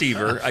at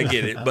receiver, I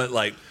get it. But,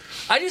 like,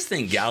 I just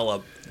think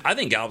Gallup's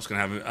going to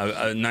have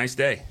a nice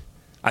day.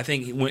 I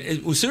think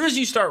as soon as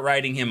you start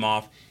writing him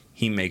off,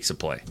 he makes a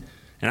play.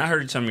 And I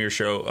heard some of your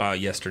show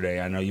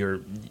yesterday. I know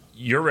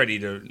you're ready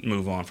to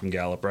move on from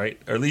Gallup, right?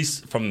 Or at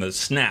least from the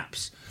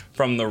snaps,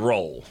 from the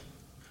roll.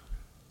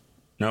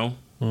 No?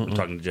 Mm-mm. I'm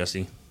talking to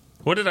Jesse.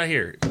 What did I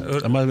hear?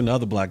 That might have been the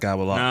other black guy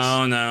with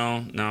locks.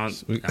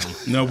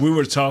 No, we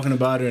were talking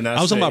about it, and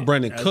I was talking about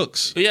Brandon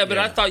Cooks. Yeah, but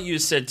I thought you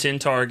said 10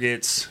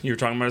 targets. You were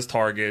talking about his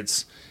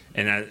targets,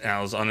 and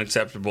that was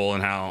unacceptable,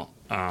 and how.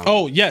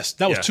 Yes,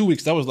 that was 2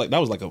 weeks. That was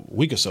like a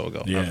week or so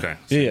ago. Yeah. Okay.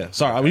 Yeah.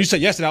 Sorry, when you said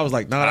yesterday, I was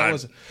like, that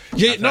wasn't.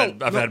 Yeah,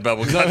 I've had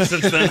bubble guts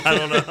since then. I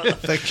don't know.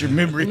 Affects your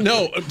memory.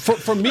 No,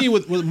 for me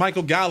with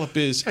Michael Gallup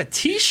is a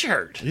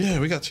T-shirt.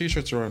 Yeah, we got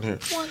T-shirts around here.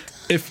 What?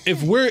 If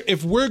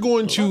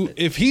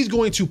he's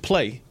going to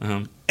play,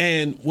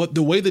 and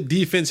the way the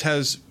defense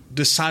has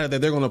decided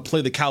that they're going to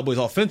play the Cowboys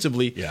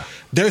offensively,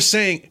 they're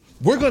saying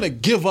we're going to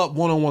give up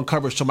one-on-one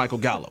coverage to Michael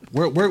Gallup.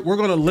 We're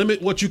going to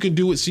limit what you can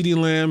do with CeeDee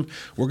Lamb.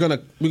 We're going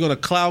to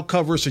cloud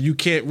cover so you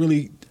can't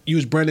really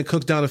use Brandon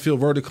Cooks down the field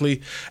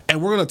vertically, and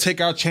we're going to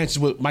take our chances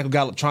with Michael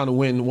Gallup trying to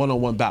win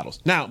one-on-one battles.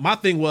 Now, my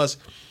thing was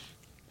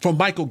for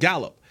Michael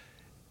Gallup,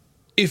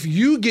 if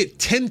you get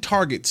 10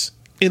 targets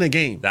in a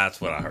game, that's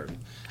what I heard.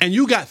 And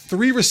you got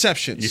 3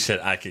 receptions. You said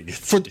I could get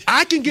 3.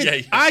 I can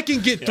get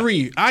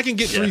 3. I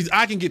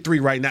can get 3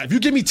 right now. If you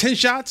give me 10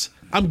 shots,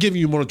 I'm giving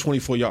you more than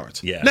 24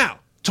 yards. Yeah. Now,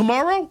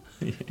 tomorrow,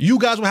 you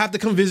guys will have to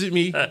come visit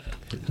me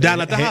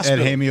down at the hospital.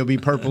 And Hammy will be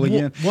purple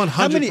again.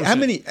 100%. How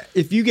many?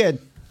 If you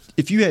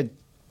had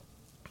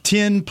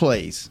 10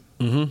 plays,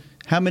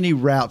 how many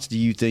routes do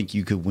you think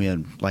you could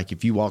win? Like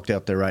if you walked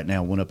out there right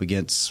now, went up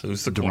against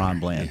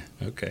Deron Bland.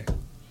 Yeah. Okay.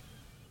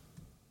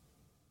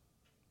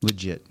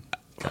 Legit.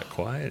 Got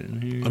quiet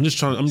in here.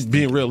 I'm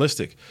being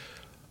realistic.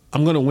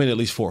 I'm going to win at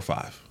least 4 or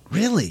 5.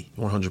 Really?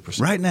 100%.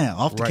 Right now,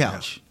 off the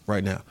couch.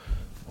 Right now.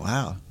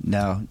 Wow.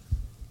 Now,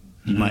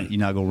 you're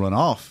not going to run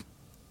off.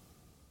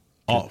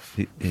 Off.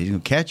 He's going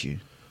to catch you.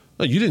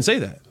 No, you didn't say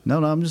that.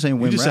 No, I'm just saying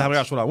win. You just said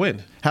that's what I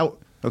win. How?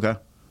 Okay.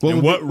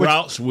 What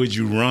routes would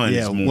you run?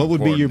 Yeah, what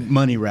would be your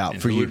money route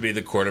and for who you? would be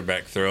the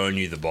quarterback throwing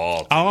you the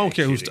ball? I don't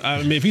care who's.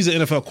 I mean, if he's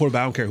an NFL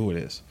quarterback, I don't care who it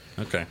is.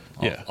 Okay.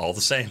 Yeah. All the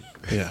same.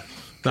 Yeah.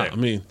 No, I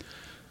mean,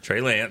 Trey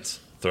Lance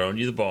throwing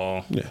you the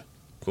ball. Yeah.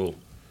 Cool.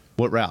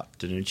 What route?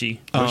 Danucci.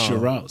 What's your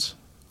routes?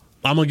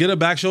 I'm gonna get a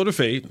back shoulder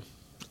fade.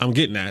 I'm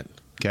getting that.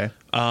 Okay.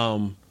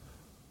 I'm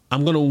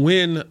gonna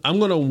win.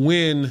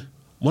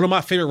 One of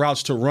my favorite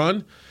routes to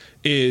run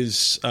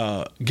is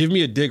give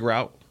me a dig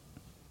route.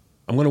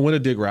 I'm gonna win a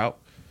dig route.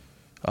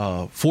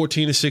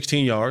 14 to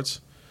 16 yards.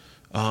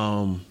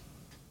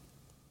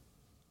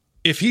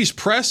 If he's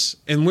press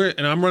and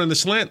I'm running the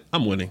slant,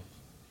 I'm winning.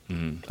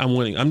 I'm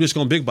winning. I'm just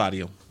going to big body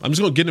him. I'm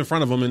just going to get in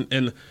front of him.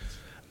 And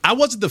I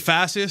wasn't the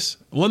fastest.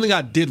 One thing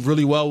I did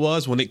really well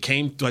was when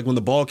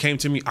the ball came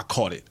to me, I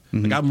caught it.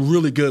 Like I'm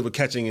really good with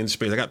catching in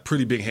space. I got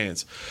pretty big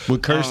hands.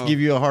 Would Curse give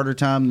you a harder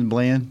time than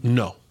Bland?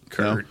 No.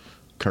 Kurt. No?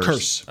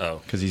 Curse.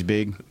 Oh, because he's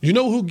big. You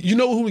know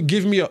who would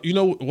give me a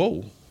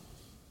whoa.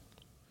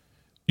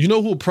 You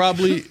know who would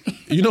probably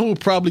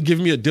give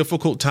me a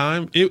difficult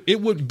time?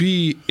 It would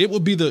be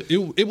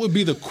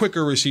the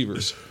quicker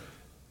receivers.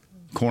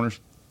 Corners.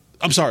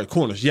 I'm sorry,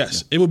 corners.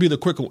 Yes, It would be the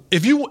quicker.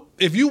 If you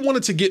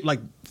wanted to get like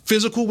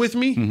physical with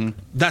me,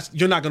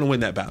 you're not going to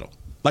win that battle.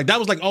 Like that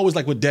was like always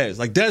like with Dez.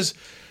 Like Dez,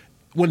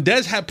 when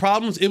Dez had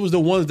problems, it was the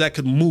ones that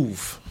could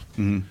move.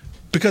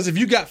 Because if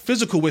you got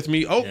physical with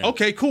me,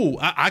 okay, cool.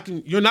 I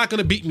can. You're not going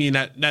to beat me in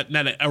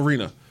that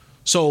arena.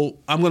 So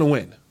I'm going to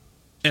win.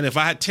 And if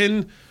I had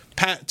 10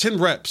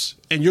 reps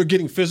and you're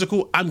getting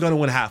physical, I'm going to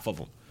win half of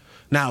them.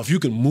 Now, if you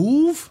can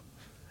move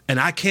and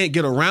I can't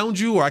get around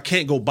you or I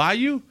can't go by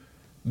you,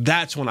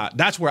 that's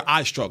where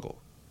I struggle.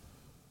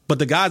 But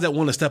the guys that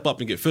want to step up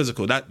and get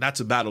physical, that's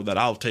a battle that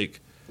I'll take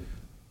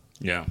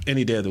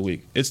any day of the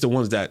week. It's the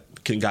ones that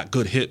got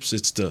good hips.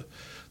 It's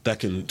that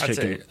can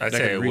take I'd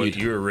say what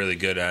you were really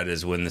good at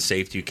is when the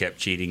safety kept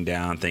cheating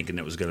down, thinking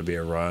it was going to be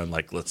a run,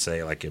 like let's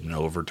say like in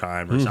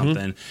overtime or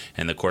something,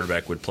 and the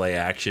quarterback would play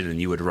action and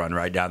you would run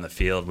right down the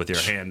field with your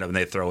hand up and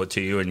they throw it to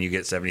you and you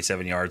get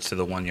 77 yards to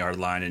the 1 yard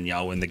line and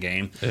y'all win the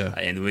game. Yeah.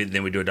 And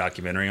then we do a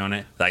documentary on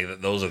it. Like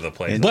those are the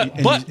plays.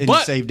 But you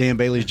save Dan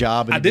Bailey's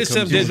job. And I did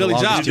save Dan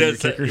Bailey's job.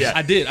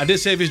 I did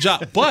save his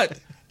job. But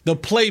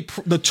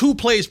the 2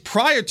 plays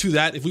prior to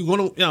that, if we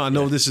want to, I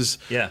know this is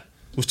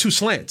was 2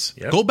 slants.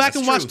 Yep, go back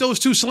and watch those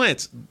 2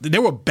 slants. They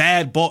were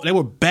bad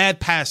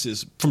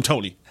passes from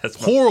Tony.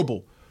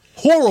 Horrible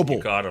Horrible.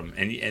 You caught him,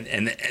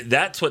 and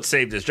that's what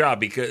saved Dan's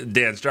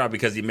job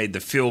because he made the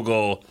field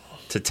goal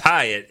to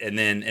tie it, and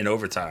then in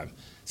overtime.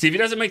 See, if he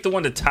doesn't make the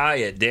one to tie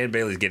it, Dan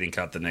Bailey's getting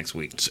cut the next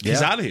week.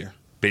 He's out of here.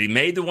 But he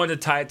made the one to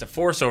tie it to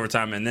force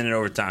overtime and then in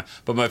overtime.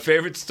 But my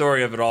favorite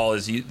story of it all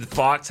is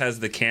Fox has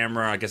the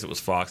camera, I guess it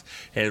was Fox,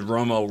 had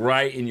Romo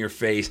right in your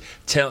face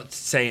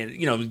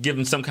saying, give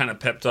him some kind of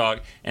pep talk.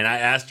 And I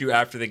asked you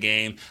after the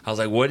game, I was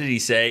like, what did he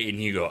say? And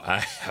you go, I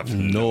have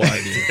no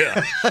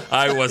idea.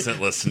 I wasn't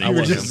listening.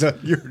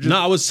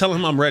 I was telling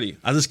him I'm ready.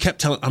 I just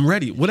kept telling him, I'm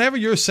ready. Whatever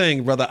you're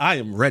saying, brother, I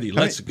am ready.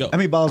 Let's go. How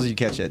many balls did you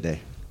catch that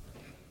day?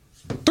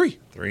 3.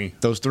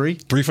 Those 3?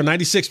 3 for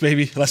 96,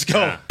 baby. Let's go.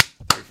 Yeah,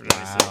 3 for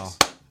 96. Wow.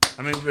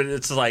 I mean, but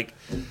it's like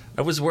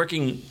I was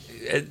working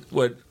at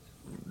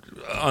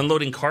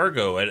unloading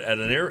cargo at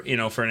an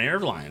air, for an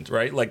airline,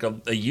 right? Like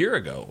a year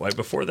ago, right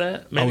before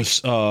that. Maybe? I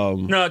was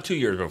 2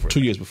 years before.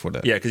 2 years before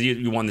that. Yeah, because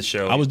you won the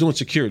show. I was doing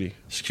security.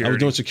 I was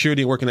doing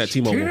security and working at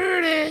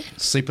T-Mobile.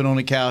 Sleeping on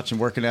the couch and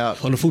working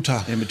out on the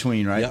futon in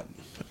between, right? Yep.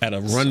 At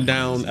a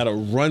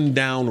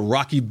rundown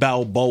Rocky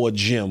Balboa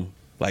gym,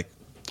 like.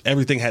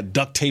 Everything had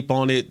duct tape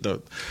on it.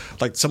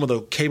 Some of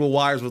the cable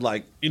wires were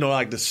like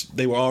this.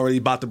 They were already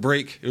about to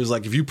break. It was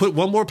like if you put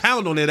one more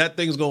pound on it, that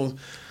thing's going.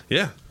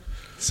 Yeah,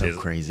 so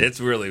crazy. It's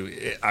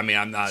really. I mean,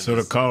 I'm not. So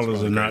the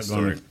callers are not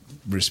going to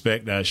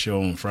respect our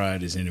show on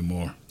Fridays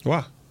anymore.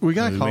 Why? We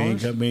got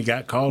callers. We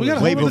got callers.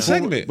 We got a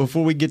segment.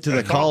 Before we get to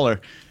the caller,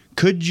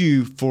 could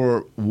you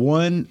for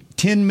 $10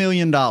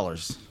 million?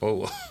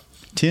 Oh,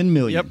 $10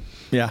 million.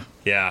 Yep.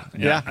 Yeah.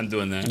 I'm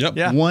doing that. Yep.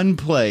 Yeah. One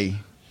play.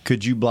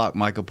 Could you block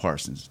Michael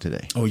Parsons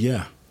today? Oh,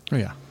 yeah. Oh,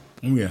 yeah.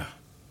 Oh, yeah.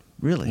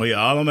 Really? Well, yeah,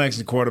 all I'm asking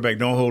the quarterback,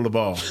 don't hold the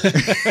ball.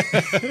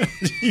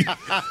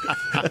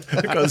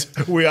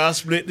 Because we all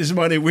split this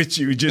money with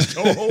you. Just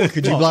don't hold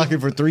Could you block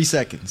him for 3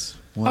 seconds?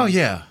 1, Oh,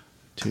 yeah.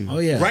 2. Oh,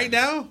 yeah. Right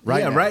now?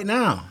 Right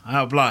now.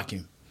 I'll block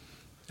him.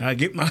 I'll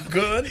get my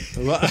gun.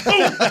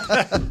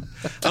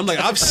 I'm like,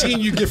 I've seen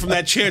you get from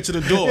that chair to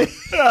the door.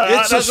 It's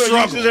That's a struggle.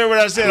 what you said when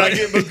I said I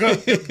get my gun.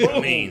 I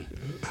mean,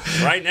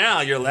 right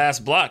now your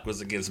last block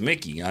was against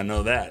Mickey. I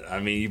know that. I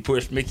mean, you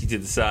pushed Mickey to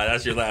the side.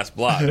 That's your last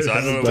block. So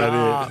I don't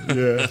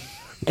know.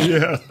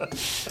 Yeah.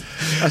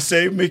 I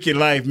saved Mickey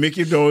life.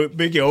 Mickey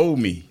owed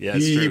me. Yeah,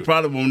 he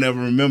probably won't never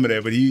remember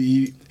that, but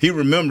he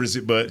remembers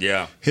it. But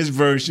his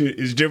version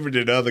is different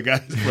than the other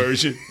guy's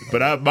version.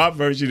 But my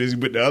version is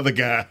with the other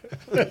guy.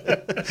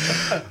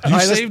 You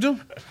saved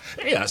him?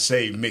 Yeah, I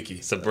saved Mickey.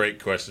 It's a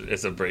break question.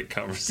 It's a break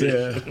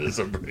conversation. Yeah. It's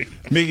a break.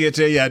 Mickey will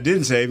tell you I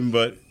didn't save him,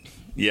 but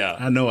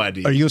I know I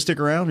did. Are you going to stick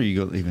around or are you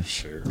going to leave him?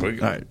 Sure. All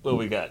right. What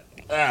we got?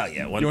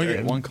 You want to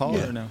get one call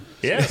or no?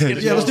 Yeah,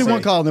 let's do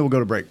one call and then we'll go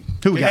to break.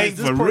 Who we got?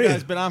 This poor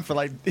guy's been on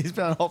he's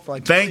been on hold for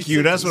like. Thank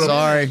you. That's what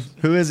Sorry.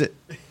 Who is it?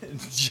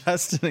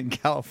 Justin in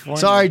California.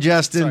 Sorry,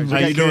 Justin. How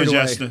you doing,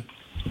 Justin?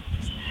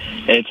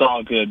 It's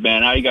all good,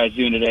 man. How you guys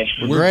doing today?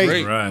 We're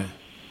great. Right.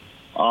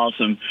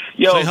 Awesome.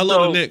 Yo, Say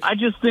hello to Nick. I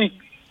just think.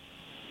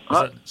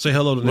 Say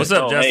hello to Nick. What's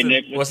up, Justin?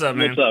 Hey, Nick. What's up,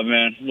 man? What's up,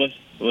 man?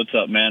 What's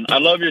up, man? I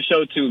love your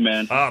show too,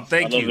 man. Oh,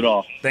 thank you. I love it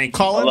all. Thank you.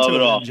 Call I love into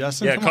it all.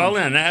 Justin. Yeah, Come call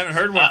on. in. I haven't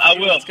heard one. I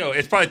will. Let's go.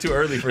 It's probably too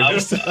early for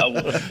Justin.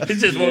 He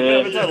just woke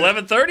up. It's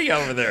 11:30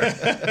 over there.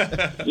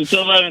 It's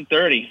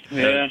 11:30.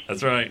 Yeah,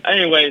 that's right.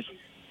 Anyways,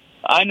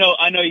 I know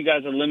you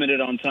guys are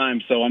limited on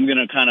time, so I'm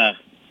gonna kind of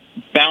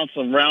bounce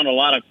around a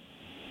lot of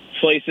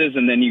places,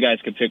 and then you guys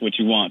can pick what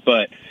you want.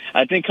 But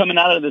I think coming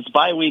out of this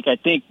bye week, I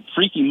think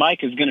Freaky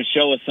Mike is going to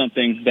show us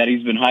something that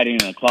he's been hiding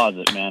in the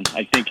closet, man.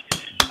 I think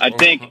Like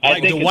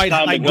it's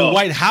time to go.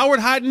 Dwight Howard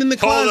hiding in the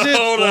closet,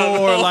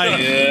 or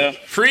like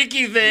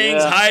freaky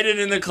things hiding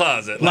in the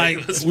closet. Like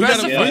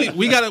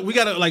we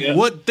gotta like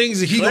what things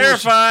that he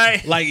clarify.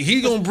 Like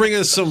he gonna bring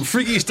us some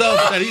freaky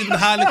stuff that he's been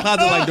hiding in the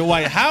closet, like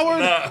Dwight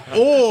Howard,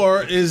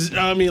 or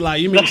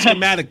you mean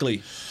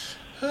schematically?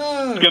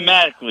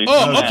 Schematically.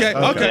 Oh,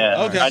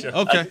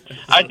 okay.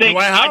 I think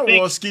Dwight Howard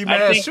was ski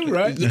mask too,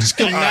 right?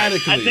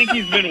 Schematically.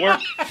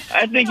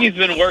 I think he's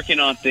been working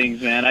on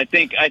things, man. I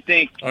think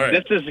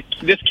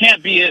this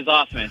can't be his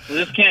offense.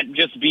 This can't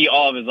just be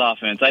all of his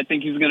offense. I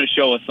think he's going to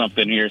show us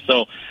something here.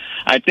 So,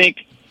 I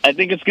think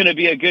it's going to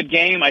be a good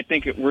game. I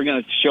think we're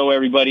going to show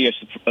everybody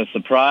a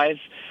surprise.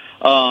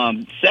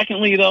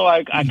 Secondly, though,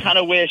 I kind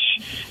of wish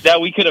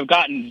that we could have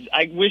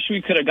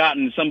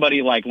gotten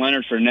somebody like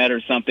Leonard Fournette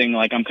or something.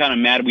 Like, I'm kind of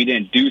mad we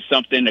didn't do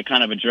something to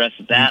kind of address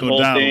that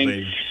whole thing.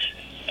 Baby.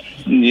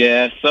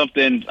 Yeah,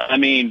 something. I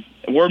mean,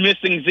 we're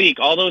missing Zeke.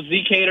 All those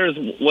Zeke haters,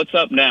 what's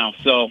up now?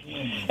 So,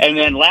 and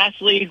then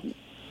lastly,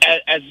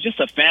 as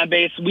just a fan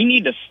base, we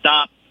need to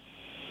stop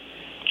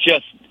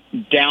just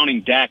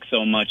downing Dak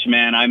so much,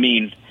 man. I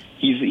mean,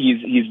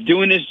 he's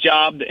doing his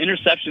job. The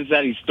interceptions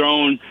that he's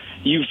thrown,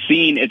 you've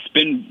seen, it's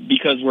been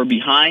because we're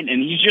behind,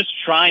 and he's just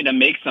trying to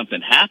make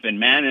something happen,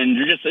 man, and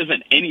there just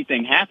isn't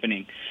anything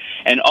happening.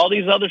 And all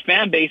these other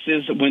fan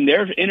bases, when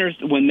their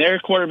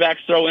quarterbacks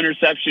throw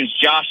interceptions,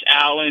 Josh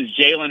Allen,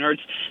 Jalen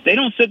Hurts, they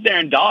don't sit there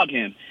and dog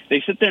him.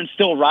 They sit there and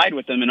still ride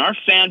with him. And our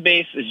fan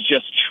base is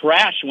just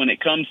trash when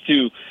it comes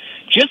to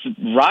just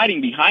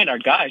riding behind our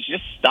guys.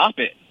 Just stop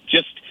it.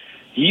 Just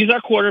he's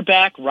our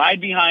quarterback.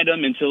 Ride behind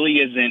him until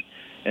he isn't.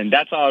 And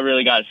that's all I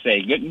really got to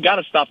say. Got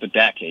to stop the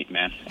Dak hate,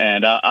 man.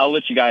 And I'll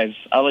let you guys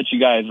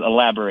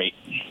elaborate.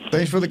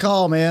 Thanks for the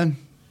call, man.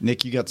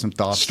 Nick, you got some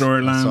thoughts?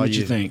 Storyline, what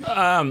you think?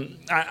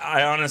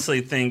 I honestly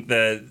think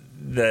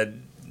that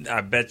I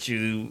bet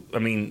you. I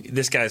mean,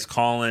 this guy's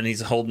calling.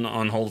 He's holding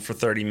on hold for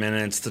 30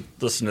 minutes to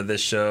listen to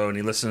this show, and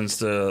he listens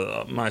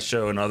to my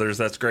show and others.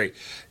 That's great.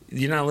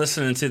 You're not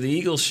listening to the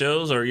Eagles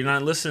shows, or you're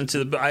not listening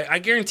to the. I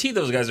guarantee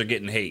those guys are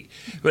getting hate,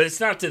 but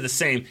it's not to the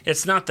same.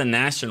 It's not the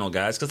national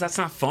guys, because that's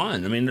not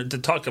fun. I mean, to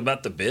talk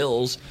about the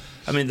Bills.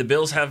 I mean, the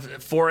Bills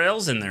have 4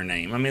 L's in their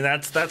name. I mean,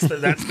 that's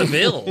the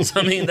Bills.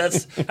 I mean,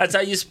 that's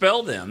how you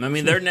spell them. I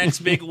mean, their next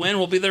big win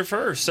will be their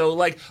first. So,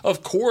 like,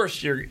 of course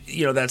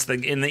that's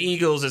in the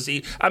Eagles.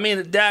 I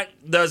mean, Dak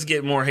does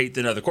get more hate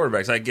than other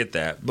quarterbacks. I get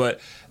that, but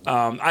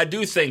I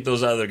do think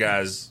those other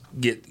guys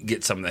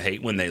get some of the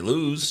hate when they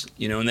lose.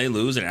 When they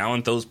lose and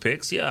Allen throws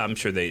picks. Yeah, I'm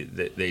sure they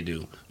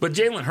do. But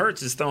Jalen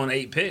Hurts is throwing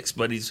 8 picks,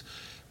 but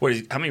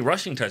how many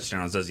rushing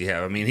touchdowns does he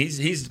have? I mean, he's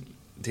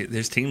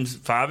his team's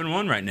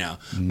 5-1 right now.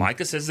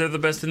 Micah says they're the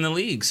best in the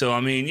league. So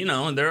I mean,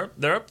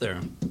 they're up there.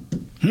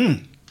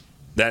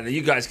 That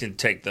you guys can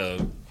take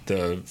the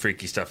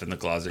freaky stuff in the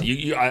closet.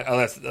 I'll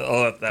let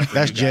that.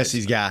 That's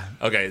Jesse's guy.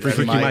 Okay,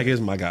 Freaky Mike is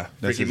my guy.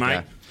 Freaky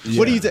Mike. Yeah.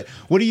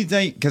 What do you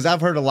think? Because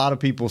I've heard a lot of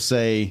people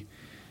say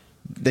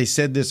they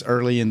said this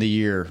early in the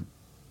year.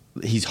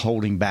 He's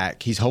holding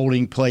back. He's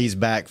holding plays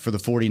back for the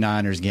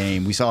 49ers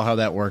game. We saw how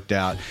that worked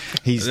out.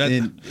 He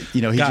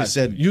just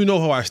said, you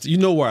know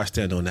where I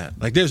stand on that.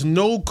 Like, there's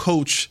no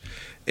coach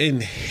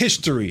in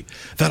history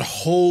that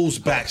holds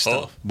back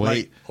stuff.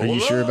 Wait, are you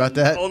sure about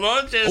that? Hold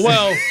on, Jesse.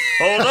 Well,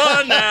 hold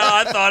on now.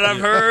 I thought I've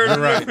heard.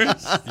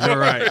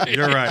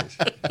 You're right.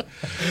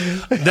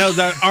 Those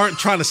that aren't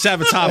trying to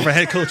sabotage for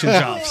head coaching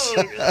jobs.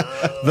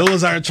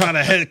 Those aren't trying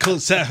to head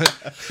coach.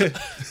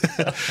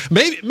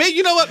 Maybe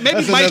you know what? Maybe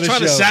That's Mike's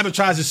trying to show.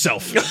 sabotage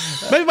himself.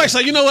 Maybe Mike's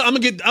like, you know what? I'm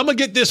gonna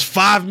get this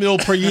 $5 million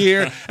per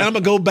year, and I'm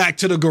gonna go back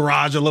to the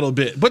garage a little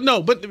bit. But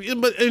no, but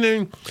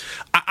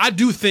I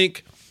do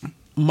think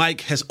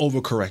Mike has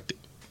overcorrected.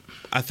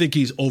 I think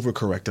he's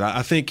overcorrected.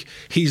 I think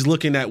he's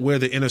looking at where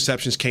the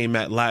interceptions came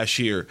at last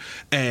year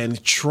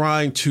and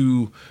trying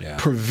to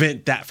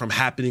prevent that from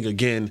happening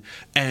again,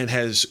 and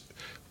has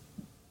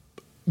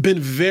been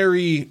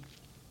very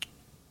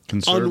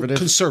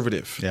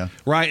conservative. Yeah.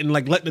 Right? And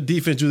like letting the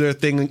defense do their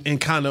thing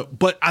and kind of,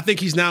 but I think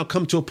he's now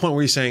come to a point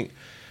where he's saying,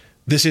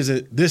 this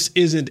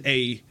isn't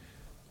a,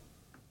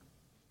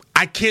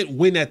 I can't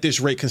win at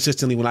this rate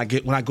consistently when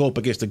I go up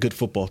against the good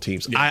football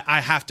teams. Yeah. I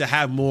have to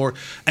have more,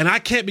 and I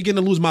can't begin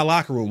to lose my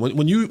locker room.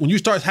 When you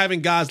start having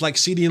guys like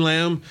CeeDee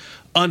Lamb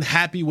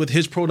unhappy with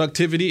his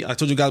productivity, I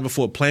told you guys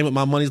before, playing with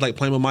my money is like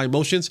playing with my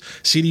emotions.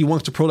 CeeDee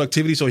wants the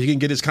productivity so he can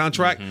get his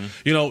contract.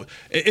 Mm-hmm.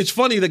 It's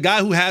funny, the guy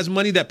who has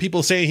money that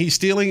people saying he's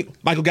stealing,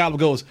 Michael Gallup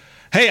goes,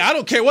 hey, I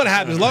don't care what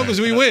happens as long as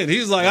we win.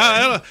 He's like,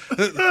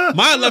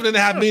 my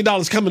 $11.5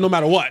 million coming no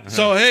matter what.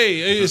 So,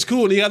 hey, it's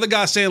cool. And the other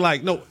guy saying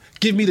like, no,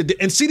 give me the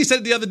 – and CeeDee said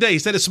it the other day. He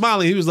said it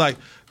smiling. He was like,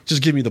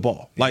 just give me the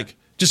ball. Like,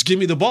 just give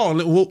me the ball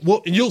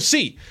and you'll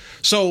see.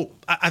 So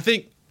I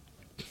think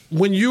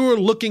when you're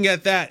looking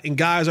at that and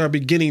guys are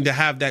beginning to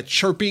have that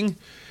chirping,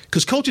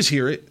 because coaches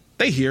hear it.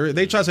 They hear it.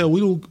 They try to say, we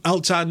do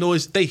outside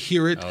noise. They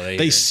hear it.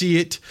 They see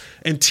it,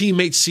 and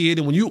teammates see it.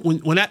 And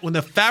when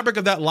the fabric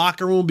of that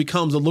locker room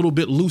becomes a little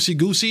bit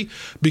loosey-goosey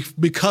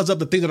because of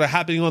the things that are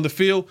happening on the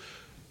field,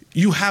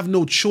 you have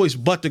no choice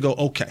but to go,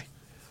 okay,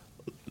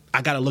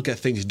 I got to look at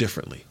things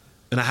differently,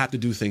 and I have to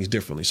do things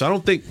differently. So I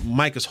don't think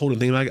Mike is holding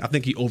things back. I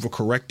think he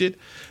overcorrected,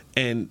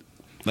 and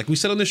like we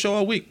said on the show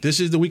all week, this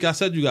is the week I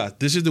said, you guys,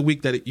 this is the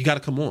week that you got to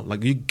come on.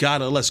 Like, you got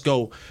to let's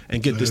go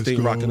and get this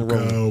thing rocking and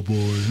rolling. All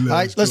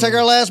right, let's take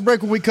our last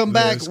break. When we come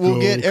back, we'll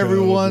get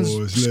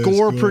everyone's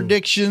score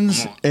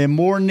predictions and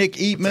more Nick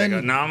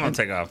Eatman. No, I'm going to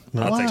take off.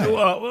 I'll take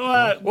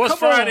off. What's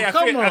Friday? I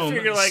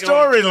figure like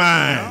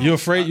storyline.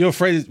 You're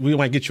afraid we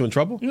might get you in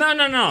trouble? No.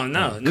 You're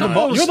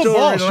the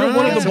boss. You're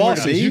one of the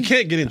bosses. You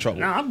can't get in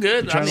trouble. No, I'm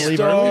good.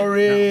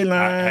 Storyline.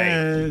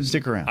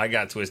 Stick around. I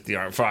got twist the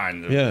arm.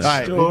 Fine. Yeah. All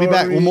right, we'll be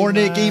back with more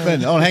Nick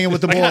Eatman on Hanging with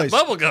the Boys.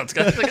 Bubble guts,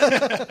 guys.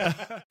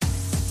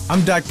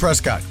 I'm Dak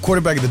Prescott,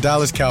 quarterback of the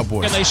Dallas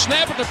Cowboys. And they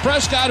snap it to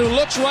Prescott, who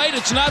looks right.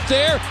 It's not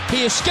there.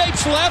 He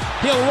escapes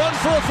left. He'll run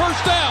for a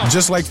first down.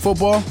 Just like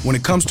football, when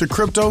it comes to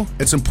crypto,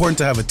 it's important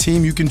to have a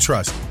team you can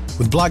trust.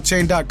 With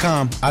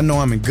blockchain.com, I know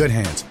I'm in good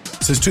hands.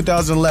 Since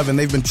 2011,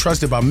 they've been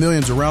trusted by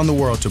millions around the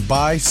world to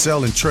buy,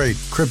 sell, and trade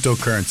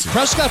cryptocurrency.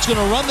 Prescott's going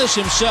to run this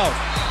himself.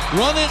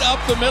 Run it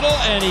up the middle,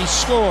 and he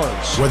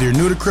scores. Whether you're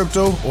new to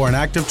crypto or an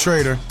active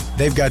trader,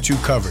 they've got you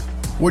covered.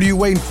 What are you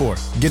waiting for?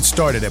 Get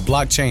started at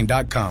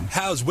blockchain.com.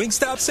 How's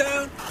Wingstop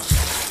sound?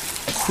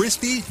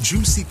 Crispy,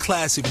 juicy,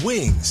 classic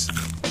wings.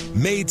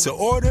 Made to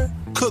order,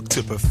 cooked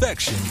to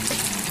perfection.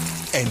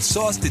 And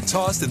sauced and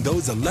tossed in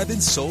those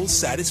 11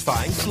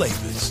 soul-satisfying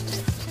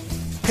flavors.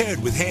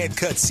 Paired with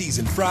hand-cut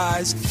seasoned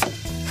fries,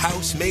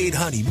 house-made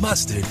honey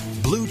mustard,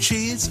 blue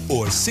cheese,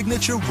 or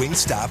signature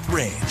Wingstop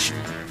ranch.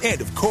 And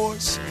of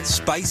course,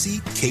 spicy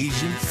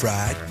Cajun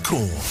fried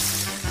corn.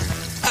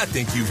 I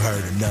think you've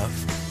heard enough.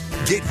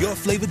 Get your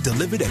flavor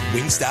delivered at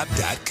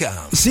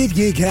Wingstop.com.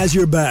 SeatGeek has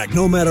your back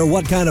no matter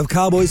what kind of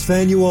Cowboys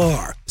fan you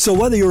are. So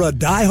whether you're a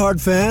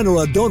diehard fan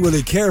or a don't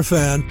really care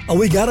fan, a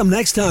we got 'em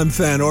next time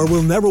fan or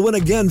we'll never win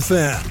again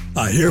fan,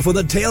 a here for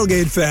the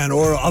tailgate fan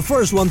or a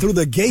first one through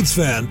the gates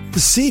fan,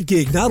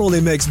 SeatGeek not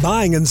only makes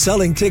buying and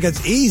selling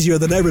tickets easier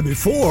than ever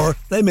before,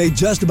 they make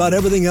just about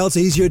everything else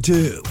easier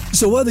too.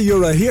 So whether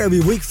you're a here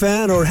every week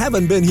fan or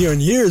haven't been here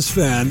in years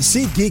fan,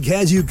 SeatGeek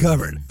has you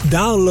covered.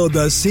 Download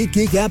the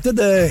SeatGeek app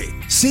today.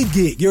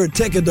 SeatGeek, your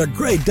ticket to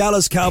great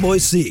Dallas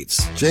Cowboys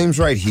seats. James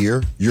Wright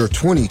here, your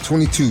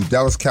 2022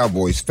 Dallas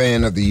Cowboys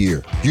Fan of the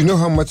Year. You know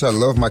how much I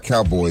love my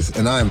Cowboys,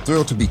 and I am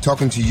thrilled to be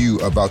talking to you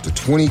about the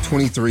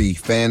 2023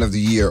 Fan of the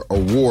Year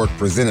award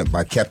presented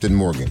by Captain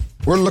Morgan.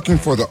 We're looking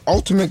for the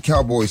ultimate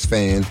Cowboys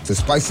fan to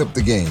spice up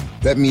the game.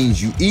 That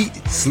means you eat,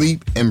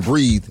 sleep, and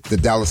breathe the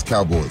Dallas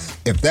Cowboys.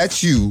 If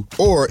that's you,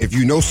 or if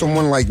you know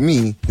someone like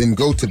me, then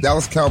go to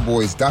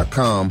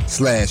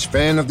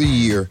DallasCowboys.com/fan of the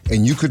year,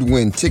 and you could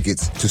win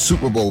tickets to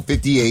Super Bowl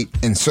 58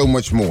 and so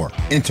much more.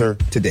 Enter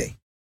today.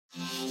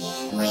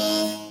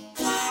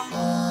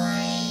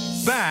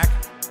 Back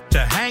to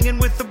Hanging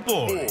with the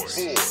Boys.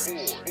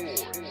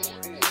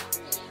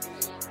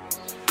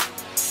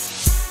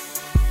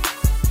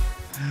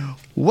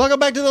 Welcome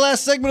back to the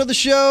last segment of the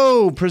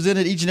show,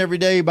 presented each and every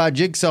day by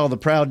Jigsaw, the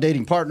proud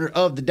dating partner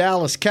of the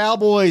Dallas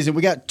Cowboys. And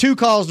we got 2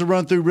 calls to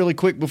run through really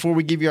quick before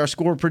we give you our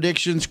score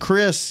predictions.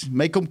 Chris,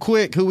 make them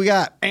quick. Who we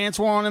got?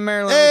 Antoine in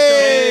Maryland.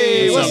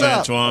 Hey, what's up?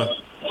 Antoine?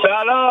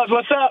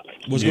 What's up?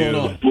 What's going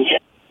on?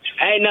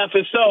 Ain't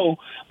nothing. So,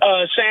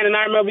 Shannon,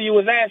 I remember you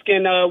was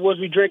asking, was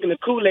we drinking the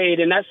Kool-Aid?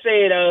 And I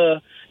said,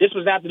 this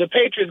was after the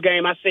Patriots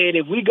game. I said,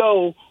 if we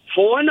go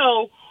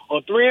 4-0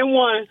 or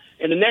 3-1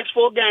 in the next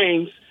 4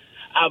 games,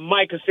 I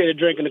might consider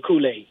drinking the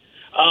Kool-Aid.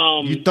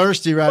 You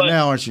thirsty right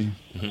now, aren't you?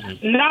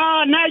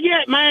 No, not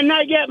yet, man.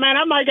 Not yet, man.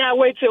 I might gotta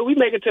wait till we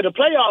make it to the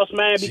playoffs,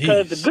 man.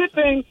 Because the good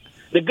thing,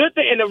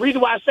 and the reason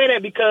why I say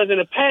that because in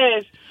the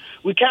past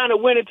we kind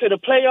of went into the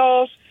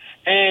playoffs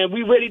and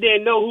we really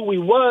didn't know who we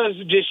was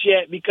just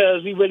yet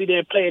because we really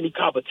didn't play any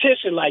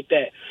competition like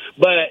that.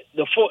 But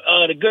the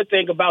good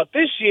thing about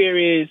this year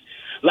is,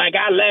 like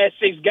our last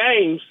 6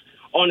 games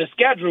on the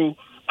schedule.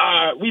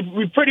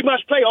 We pretty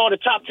much play all the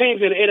top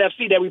teams in the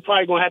NFC that we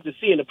probably going to have to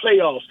see in the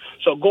playoffs.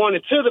 So going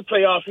into the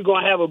playoffs, we're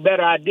going to have a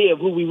better idea of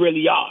who we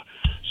really are.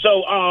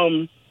 So,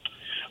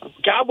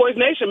 Cowboys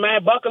Nation,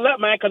 man, buckle up,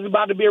 man, because it's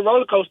about to be a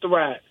roller coaster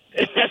ride.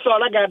 That's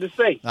all I got to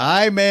say. All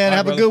right, man.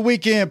 Have a good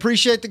weekend.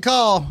 Appreciate the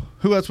call.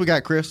 Who else we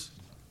got, Chris?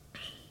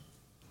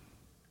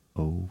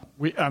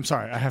 I'm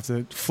sorry. I have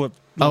to flip.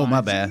 Oh,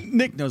 my bad.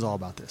 Nick knows all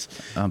about this.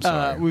 I'm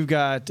sorry. We've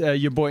got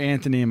your boy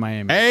Anthony in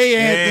Miami. Hey,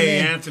 Anthony.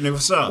 Hey, Anthony,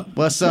 what's up?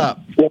 What's up?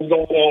 What's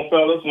going on,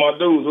 fellas? My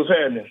dudes, what's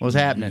happening? What's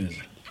happening?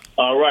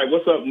 All right,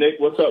 what's up, Nick?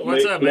 What's up,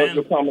 What's Nick? up, man? Love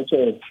your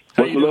commentary.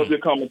 Love your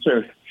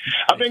commentary.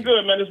 I've been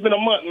good, man. It's been a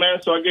month,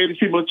 man, so I gave these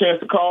people a chance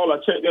to call. I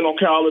checked in on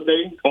Kyle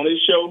today on his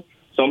show,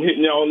 so I'm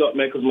hitting y'all up,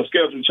 man, because my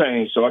schedule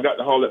changed, so I got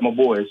to haul at my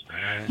boys.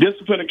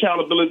 Discipline,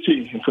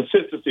 accountability, and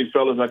consistency,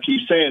 fellas. I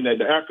keep saying that,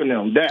 the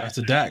acronym, DAC. That's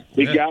a DAC.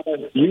 We got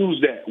to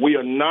use that. We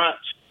are not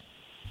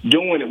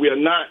doing it. We are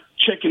not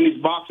checking these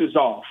boxes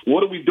off.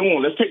 What are we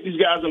doing? Let's take these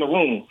guys in the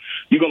room.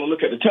 You're going to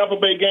look at the Tampa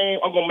Bay game.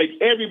 I'm going to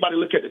make everybody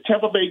look at the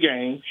Tampa Bay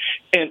game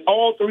and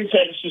all 3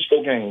 San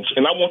Francisco games.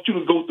 And I want you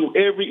to go through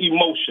every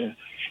emotion.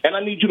 And I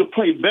need you to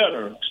play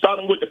better,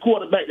 starting with the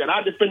quarterback that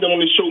I defended on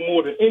this show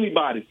more than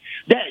anybody.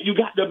 That you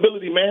got the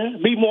ability, man.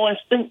 Be more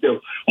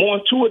instinctive, more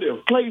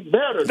intuitive. Play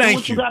better. Do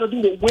what you got to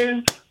do to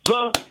win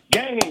the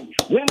game.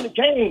 Win the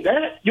game,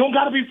 Dad. You don't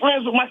got to be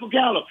friends with Michael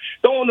Gallup.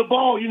 Throwing the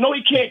ball. You know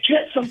he can't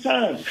catch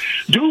sometimes.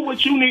 Do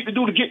what you need to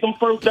do to get them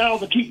first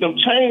downs and keep them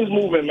chains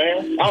moving,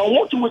 man. I don't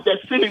want you with that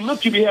silly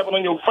look you be having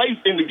on your face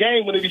in the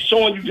game when it is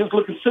showing you just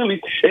looking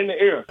silly in the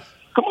air.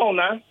 Come on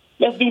now.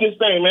 Let's do this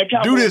thing, man.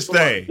 Do this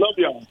thing. Love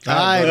y'all. All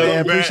right,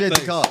 man. Appreciate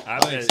the call. I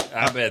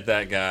bet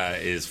that guy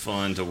is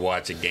fun to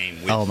watch a game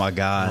with. Oh, my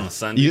God. On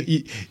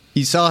Sunday.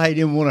 You saw how he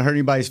didn't want to hurt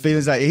anybody's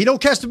feelings. Like, he don't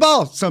catch the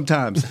ball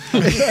sometimes. He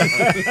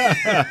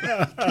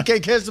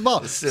can't catch the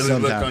ball. Silly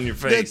sometimes. look on your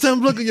face. Some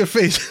look on your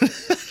face.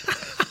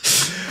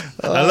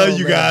 I love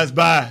you guys.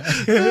 Bye.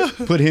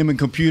 Put him and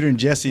Computer and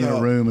Jesse in a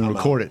room and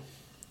record it.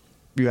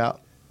 You out?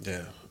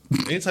 Yeah.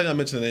 Anytime I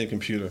mention the name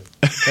Computer.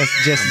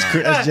 That's Jesse's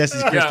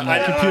Christian.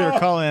 Computer,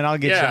 call in. I'll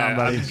get you on,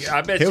 buddy.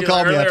 I bet He'll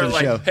call me after the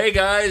like, show. Hey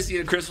guys,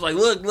 Chris was like,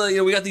 look,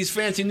 we got these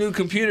fancy new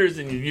computers,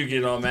 and you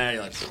get all mad.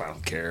 You're like, I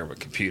don't care about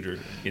computer.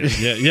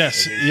 Yeah,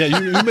 yes, yeah.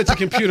 You mention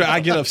computer,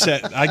 I get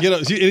upset.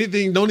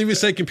 Anything. Don't even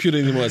say computer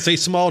anymore. Say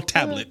small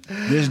tablet.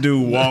 This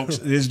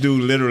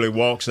dude literally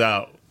walks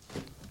out.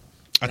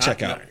 I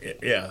check out.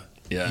 Yeah.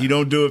 Yeah. He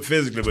don't do it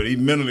physically, but he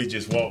mentally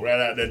just walk right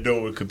out that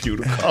door with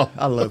computer call.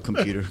 I love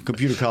computer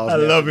calls. I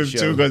love him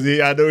too because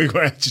I know he's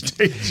going to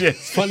agitate you.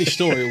 Funny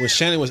story. When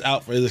Shannon was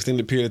out for an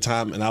extended period of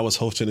time and I was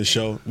hosting the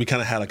show, we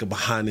kind of had like a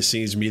behind the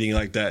scenes meeting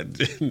like that.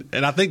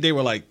 And I think they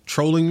were like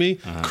trolling me,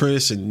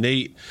 Chris and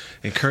Nate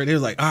and Kurt. They were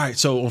like, all right,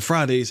 so on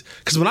Fridays,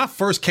 because when I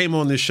first came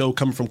on this show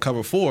coming from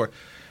Cover 4,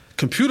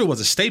 computer was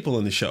a staple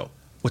in the show,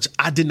 which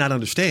I did not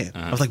understand.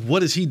 I was like,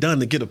 what has he done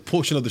to get a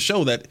portion of the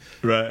show that,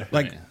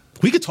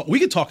 we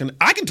could talk, and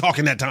I can talk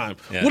in that time.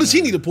 Yeah. What does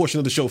he need a portion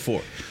of the show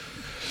for?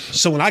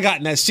 So when I got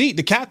in that seat,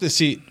 the captain's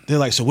seat, they're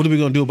like, so what are we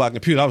going to do about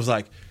computer? I was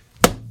like,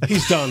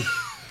 he's done.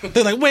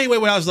 They're like, wait.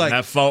 I was like,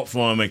 I fought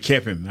for him and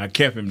kept him. I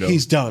kept him though.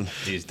 He's done.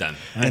 He's done.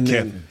 And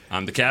then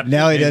I'm the captain.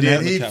 Now he doesn't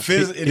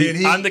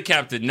have I'm the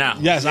captain now.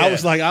 Yes, I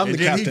was like, I'm the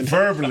captain.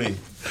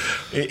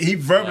 He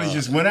verbally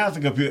just went out the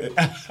computer.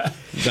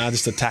 I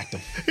just attacked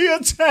him. He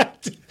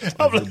attacked him.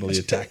 I verbally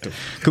attacked him.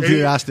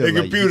 Computer, I still the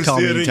like computer you. Call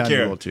still me didn't anytime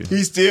care. you want to.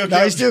 He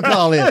still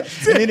call in. And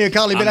then he'll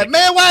call him and be like,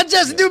 man, why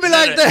Justin do me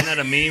like that? Isn't that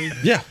a meme?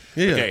 Yeah.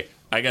 Okay,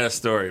 I got a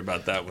story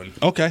about that one.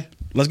 Okay.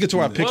 Let's get to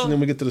our picks and then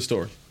we get to the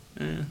story.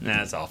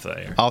 Nah, it's off the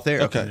air. Off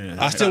there? Okay. Yeah.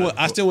 I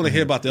still want to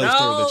hear about the other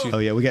story that you. Oh,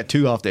 yeah, we got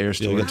 2 off the air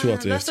stories. Yeah, we got 2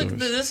 off the air stories.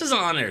 This is an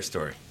on-air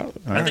story. I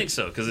right. think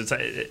so because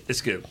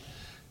it's good.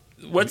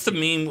 What's the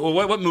meme?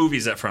 What movie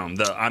is that from?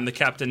 I'm the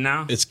captain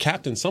now. It's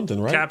Captain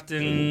something, right?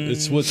 Captain.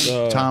 It's with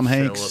Tom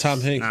Hanks. Phillips. Tom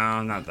Hanks.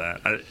 No, not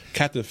that.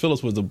 Captain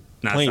Phillips was the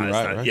No, plane, it's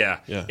not, right? Yeah.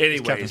 Anyways,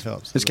 It's Captain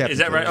Phillips. It's Captain is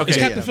that right? Phillips. Okay,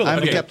 It's Captain Phillips.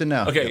 I'm the captain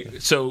now. Okay,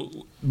 so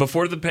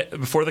before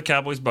the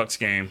Cowboys Bucks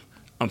game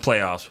on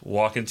playoffs,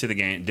 walk into the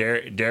game.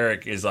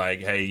 Derek is like,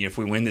 "Hey, if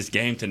we win this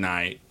game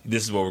tonight,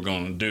 this is what we're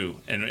going to do."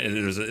 And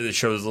it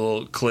shows a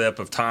little clip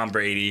of Tom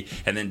Brady,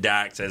 and then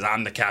Dak says,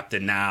 "I'm the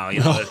captain now." You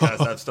know, that kind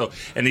of stuff. So,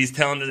 and he's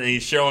telling it, and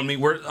he's showing me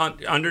we're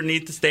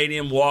underneath the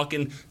stadium,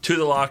 walking to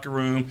the locker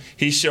room.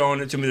 He's showing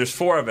it to me. There's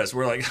 4 of us.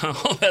 We're like,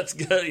 "Oh, that's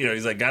good." You know,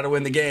 he's like, "Got to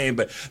win the game,"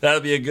 but that'll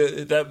be a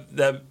good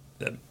that.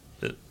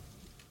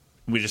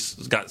 We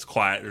just got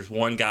quiet. There's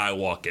one guy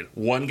walking.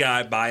 One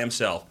guy by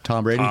himself.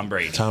 Tom Brady.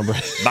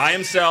 By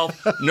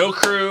himself. No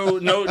crew.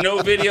 No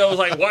videos.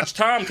 Like, watch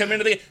Tom come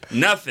into the...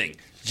 Nothing.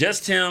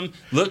 Just him.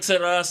 Looks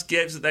at us.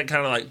 Gives that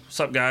kind of like, what's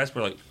up, guys?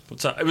 We're like,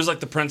 what's up? It was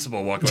like the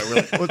principal walking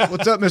away. We're like,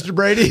 what's up, Mr.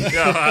 Brady?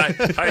 Yeah,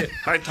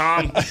 hi,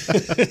 Tom.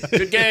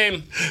 Good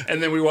game.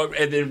 And then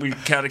we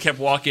kind of kept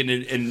walking,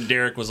 and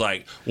Derek was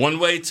like, one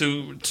way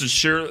to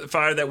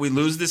surefire that we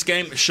lose this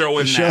game, show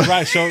him that.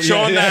 Right, show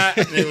him that,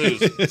 and they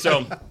lose.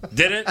 So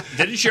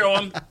didn't show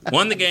him.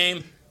 Won the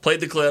game.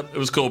 Played the clip. It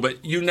was cool,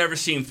 but you've never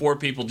seen 4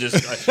 people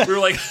just... we were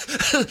like...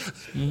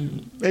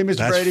 Hey,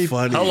 Mr. Brady.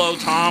 Funny. Hello,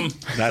 Tom.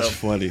 That's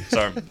funny.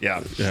 Sorry.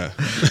 Yeah.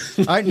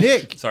 All right,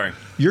 Nick. Sorry.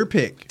 Your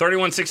pick.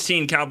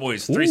 31-16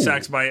 Cowboys. 3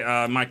 sacks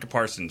by Micah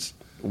Parsons.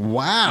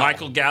 Wow.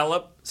 Michael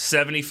Gallup,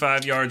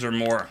 75 yards or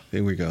more.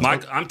 Here we go.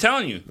 I'm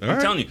telling you.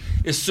 Telling you.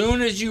 As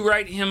soon as you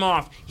write him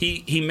off,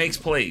 he makes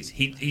plays.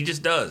 He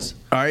just does.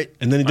 All right.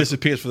 And then he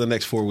disappears for the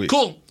next 4 weeks.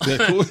 Cool. Yeah,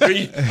 cool.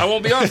 I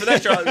won't be on for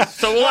that, Charlie.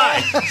 So will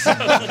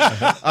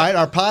I. All right,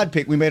 our pod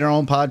pick. We made our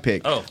own pod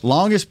pick. Oh.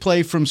 Longest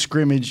play from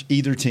scrimmage,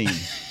 either team.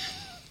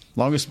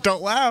 Longest.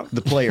 Don't laugh.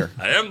 The player.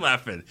 I am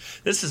laughing.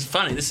 This is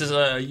funny. This is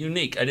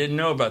unique. I didn't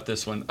know about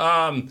this one.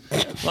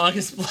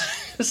 Longest play.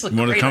 This is You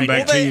want to come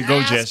back to you?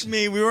 Go, Jess.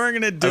 Me, we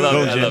weren't going to do I it.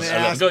 love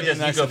it. Go, Jess.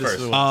 You go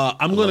first.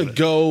 I'm going to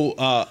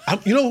go.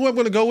 You know who I'm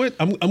going to go with?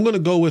 I'm going to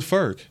go with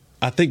Ferg.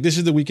 I think this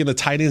is the weekend the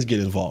tight ends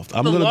get involved.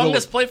 I'm The going to go.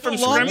 longest play from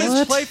scrimmage?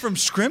 Longest play from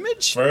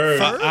scrimmage?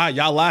 Ferg.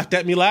 Y'all laughed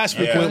at me last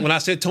week when I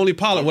said Tony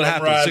Pollard. What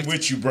happened? I'm riding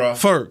with you, bro.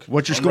 Ferg.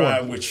 What's your I'm score?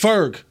 riding with you.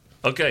 Ferg.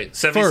 Okay,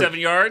 77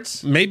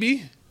 yards.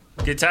 Maybe.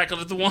 Get tackled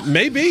at the 1.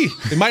 Maybe.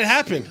 It might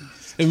happen.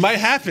 It might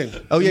happen.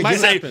 Oh, yeah, it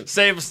might happen.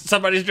 Save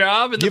somebody's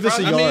job. Give us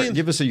a yard.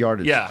 Give us a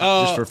yardage. Yeah.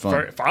 Just for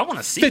fun. I want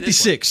to see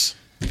 56.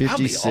 This one. That'd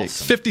be 56.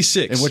 awesome.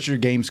 56. And what's your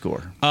game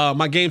score?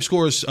 My game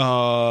score is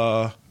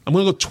I'm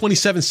going to go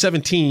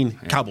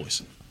 27-17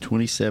 Cowboys.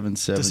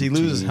 27-17. Does he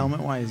lose his helmet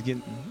while he's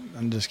getting...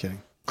 I'm just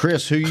kidding.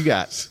 Chris, who you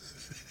got?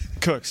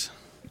 Cooks.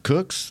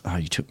 Cooks? Oh,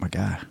 you took my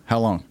guy. How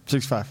long?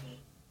 6'5".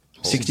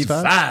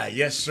 65?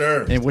 Yes,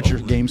 sir. And what's your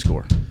game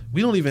score?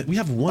 We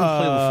have one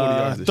play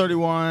over 40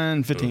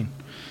 yards. 31-15.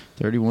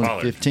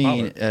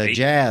 31-15.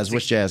 Jazz,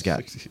 what's Jazz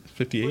got?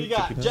 58. What you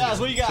got? 59, Jazz,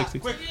 what you got? 60.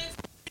 Quick.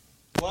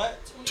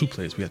 What? 2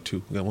 plays. We got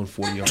 2. We got 1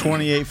 40 yards.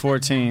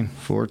 28-14.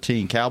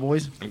 14.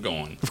 Cowboys? I'm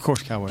going. Of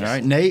course, Cowboys. All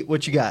right, Nate,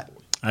 what you got?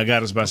 I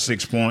got us by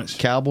 6 points.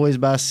 Cowboys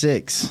by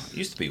 6. It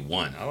used to be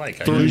 1. I like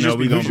how Three. you No,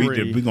 we're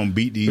Who's gonna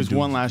beat these. There's dudes.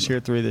 1 last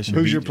year, 3 this year.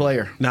 Who's your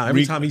player? Now,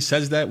 every time he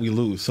says that, we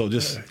lose. So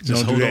just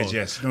Don't hold do that, on.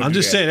 Jess. Don't I'm do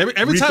just that. saying,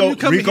 every time you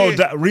come Rico, in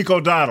here, Rico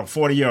Dottle,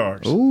 40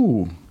 yards.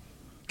 Ooh.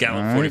 Gallup,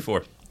 All right.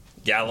 44.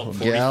 Gallup,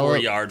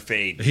 44-yard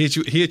fade. he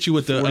hit you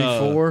with the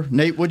 44.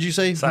 Nate, what'd you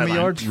say? How many sideline.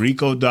 yards?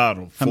 Rico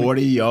Dottle,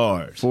 40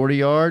 yards. 40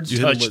 yards. You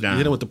hit him Touchdown. you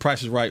hit him with the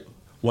Price is Right.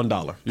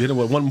 $1. You hit him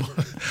with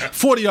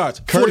 40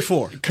 yards.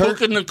 44.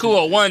 Puka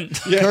Nakua, 1.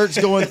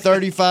 Kurt's going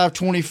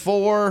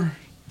 35-24.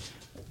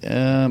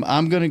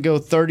 I'm going to go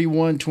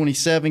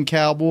 31-27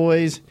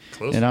 Cowboys.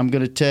 Close. And I'm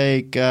going to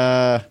take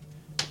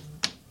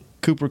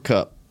Cooper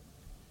Kupp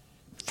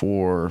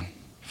for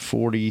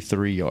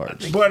 43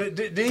 yards. But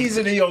these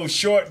are the old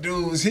short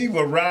dudes. He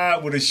would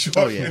ride with a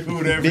short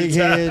dude every Big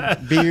time.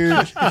 head,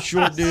 beard,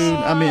 short dude.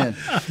 I'm in.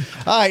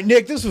 All right,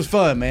 Nick, this was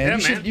fun, man.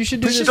 You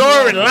should do this.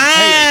 Storyline.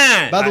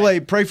 Hey, by the way,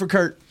 pray for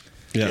Kurt.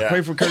 Yeah.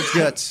 Pray for Kurt's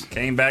guts.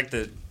 Came back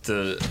to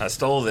I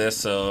stole this,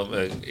 so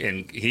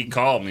and he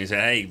called me and said,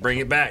 "Hey, bring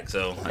it back."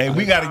 So Hey,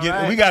 we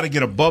gotta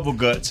get a Bubble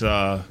Guts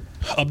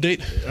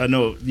update. I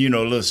know, a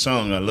little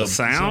song, a little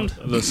sound,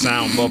 a little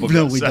sound Bubble Guts.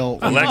 No, we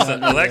don't.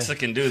 Alexa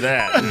can do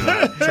that.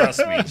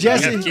 Trust me.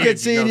 Jesse, good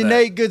seeing you.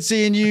 Nate, good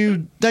seeing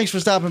you. Thanks for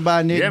stopping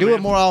by, Nick. Yeah, do man.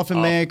 it more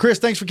often, man. Chris,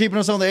 thanks for keeping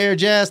us on the air.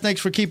 Jazz,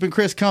 thanks for keeping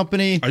Chris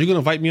company. Are you going to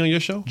invite me on your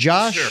show?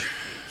 Josh? Sure.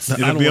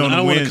 It'll be on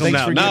the Wednesday.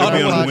 Thanks for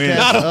getting our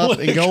podcast up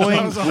and going.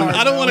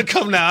 I don't want to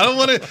come now. I don't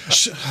want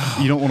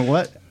to. You don't want to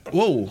what?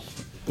 Whoa.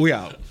 We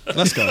out.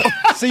 Let's go.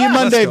 See you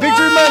Monday.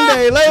 Victory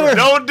Monday. Later.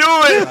 Don't do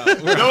it.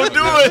 Don't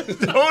do it.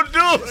 Don't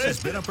do This it. has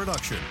been a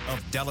production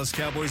of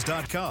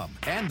DallasCowboys.com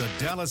and the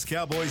Dallas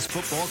Cowboys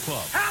Football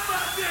Club. How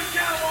about this,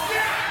 Cowboys?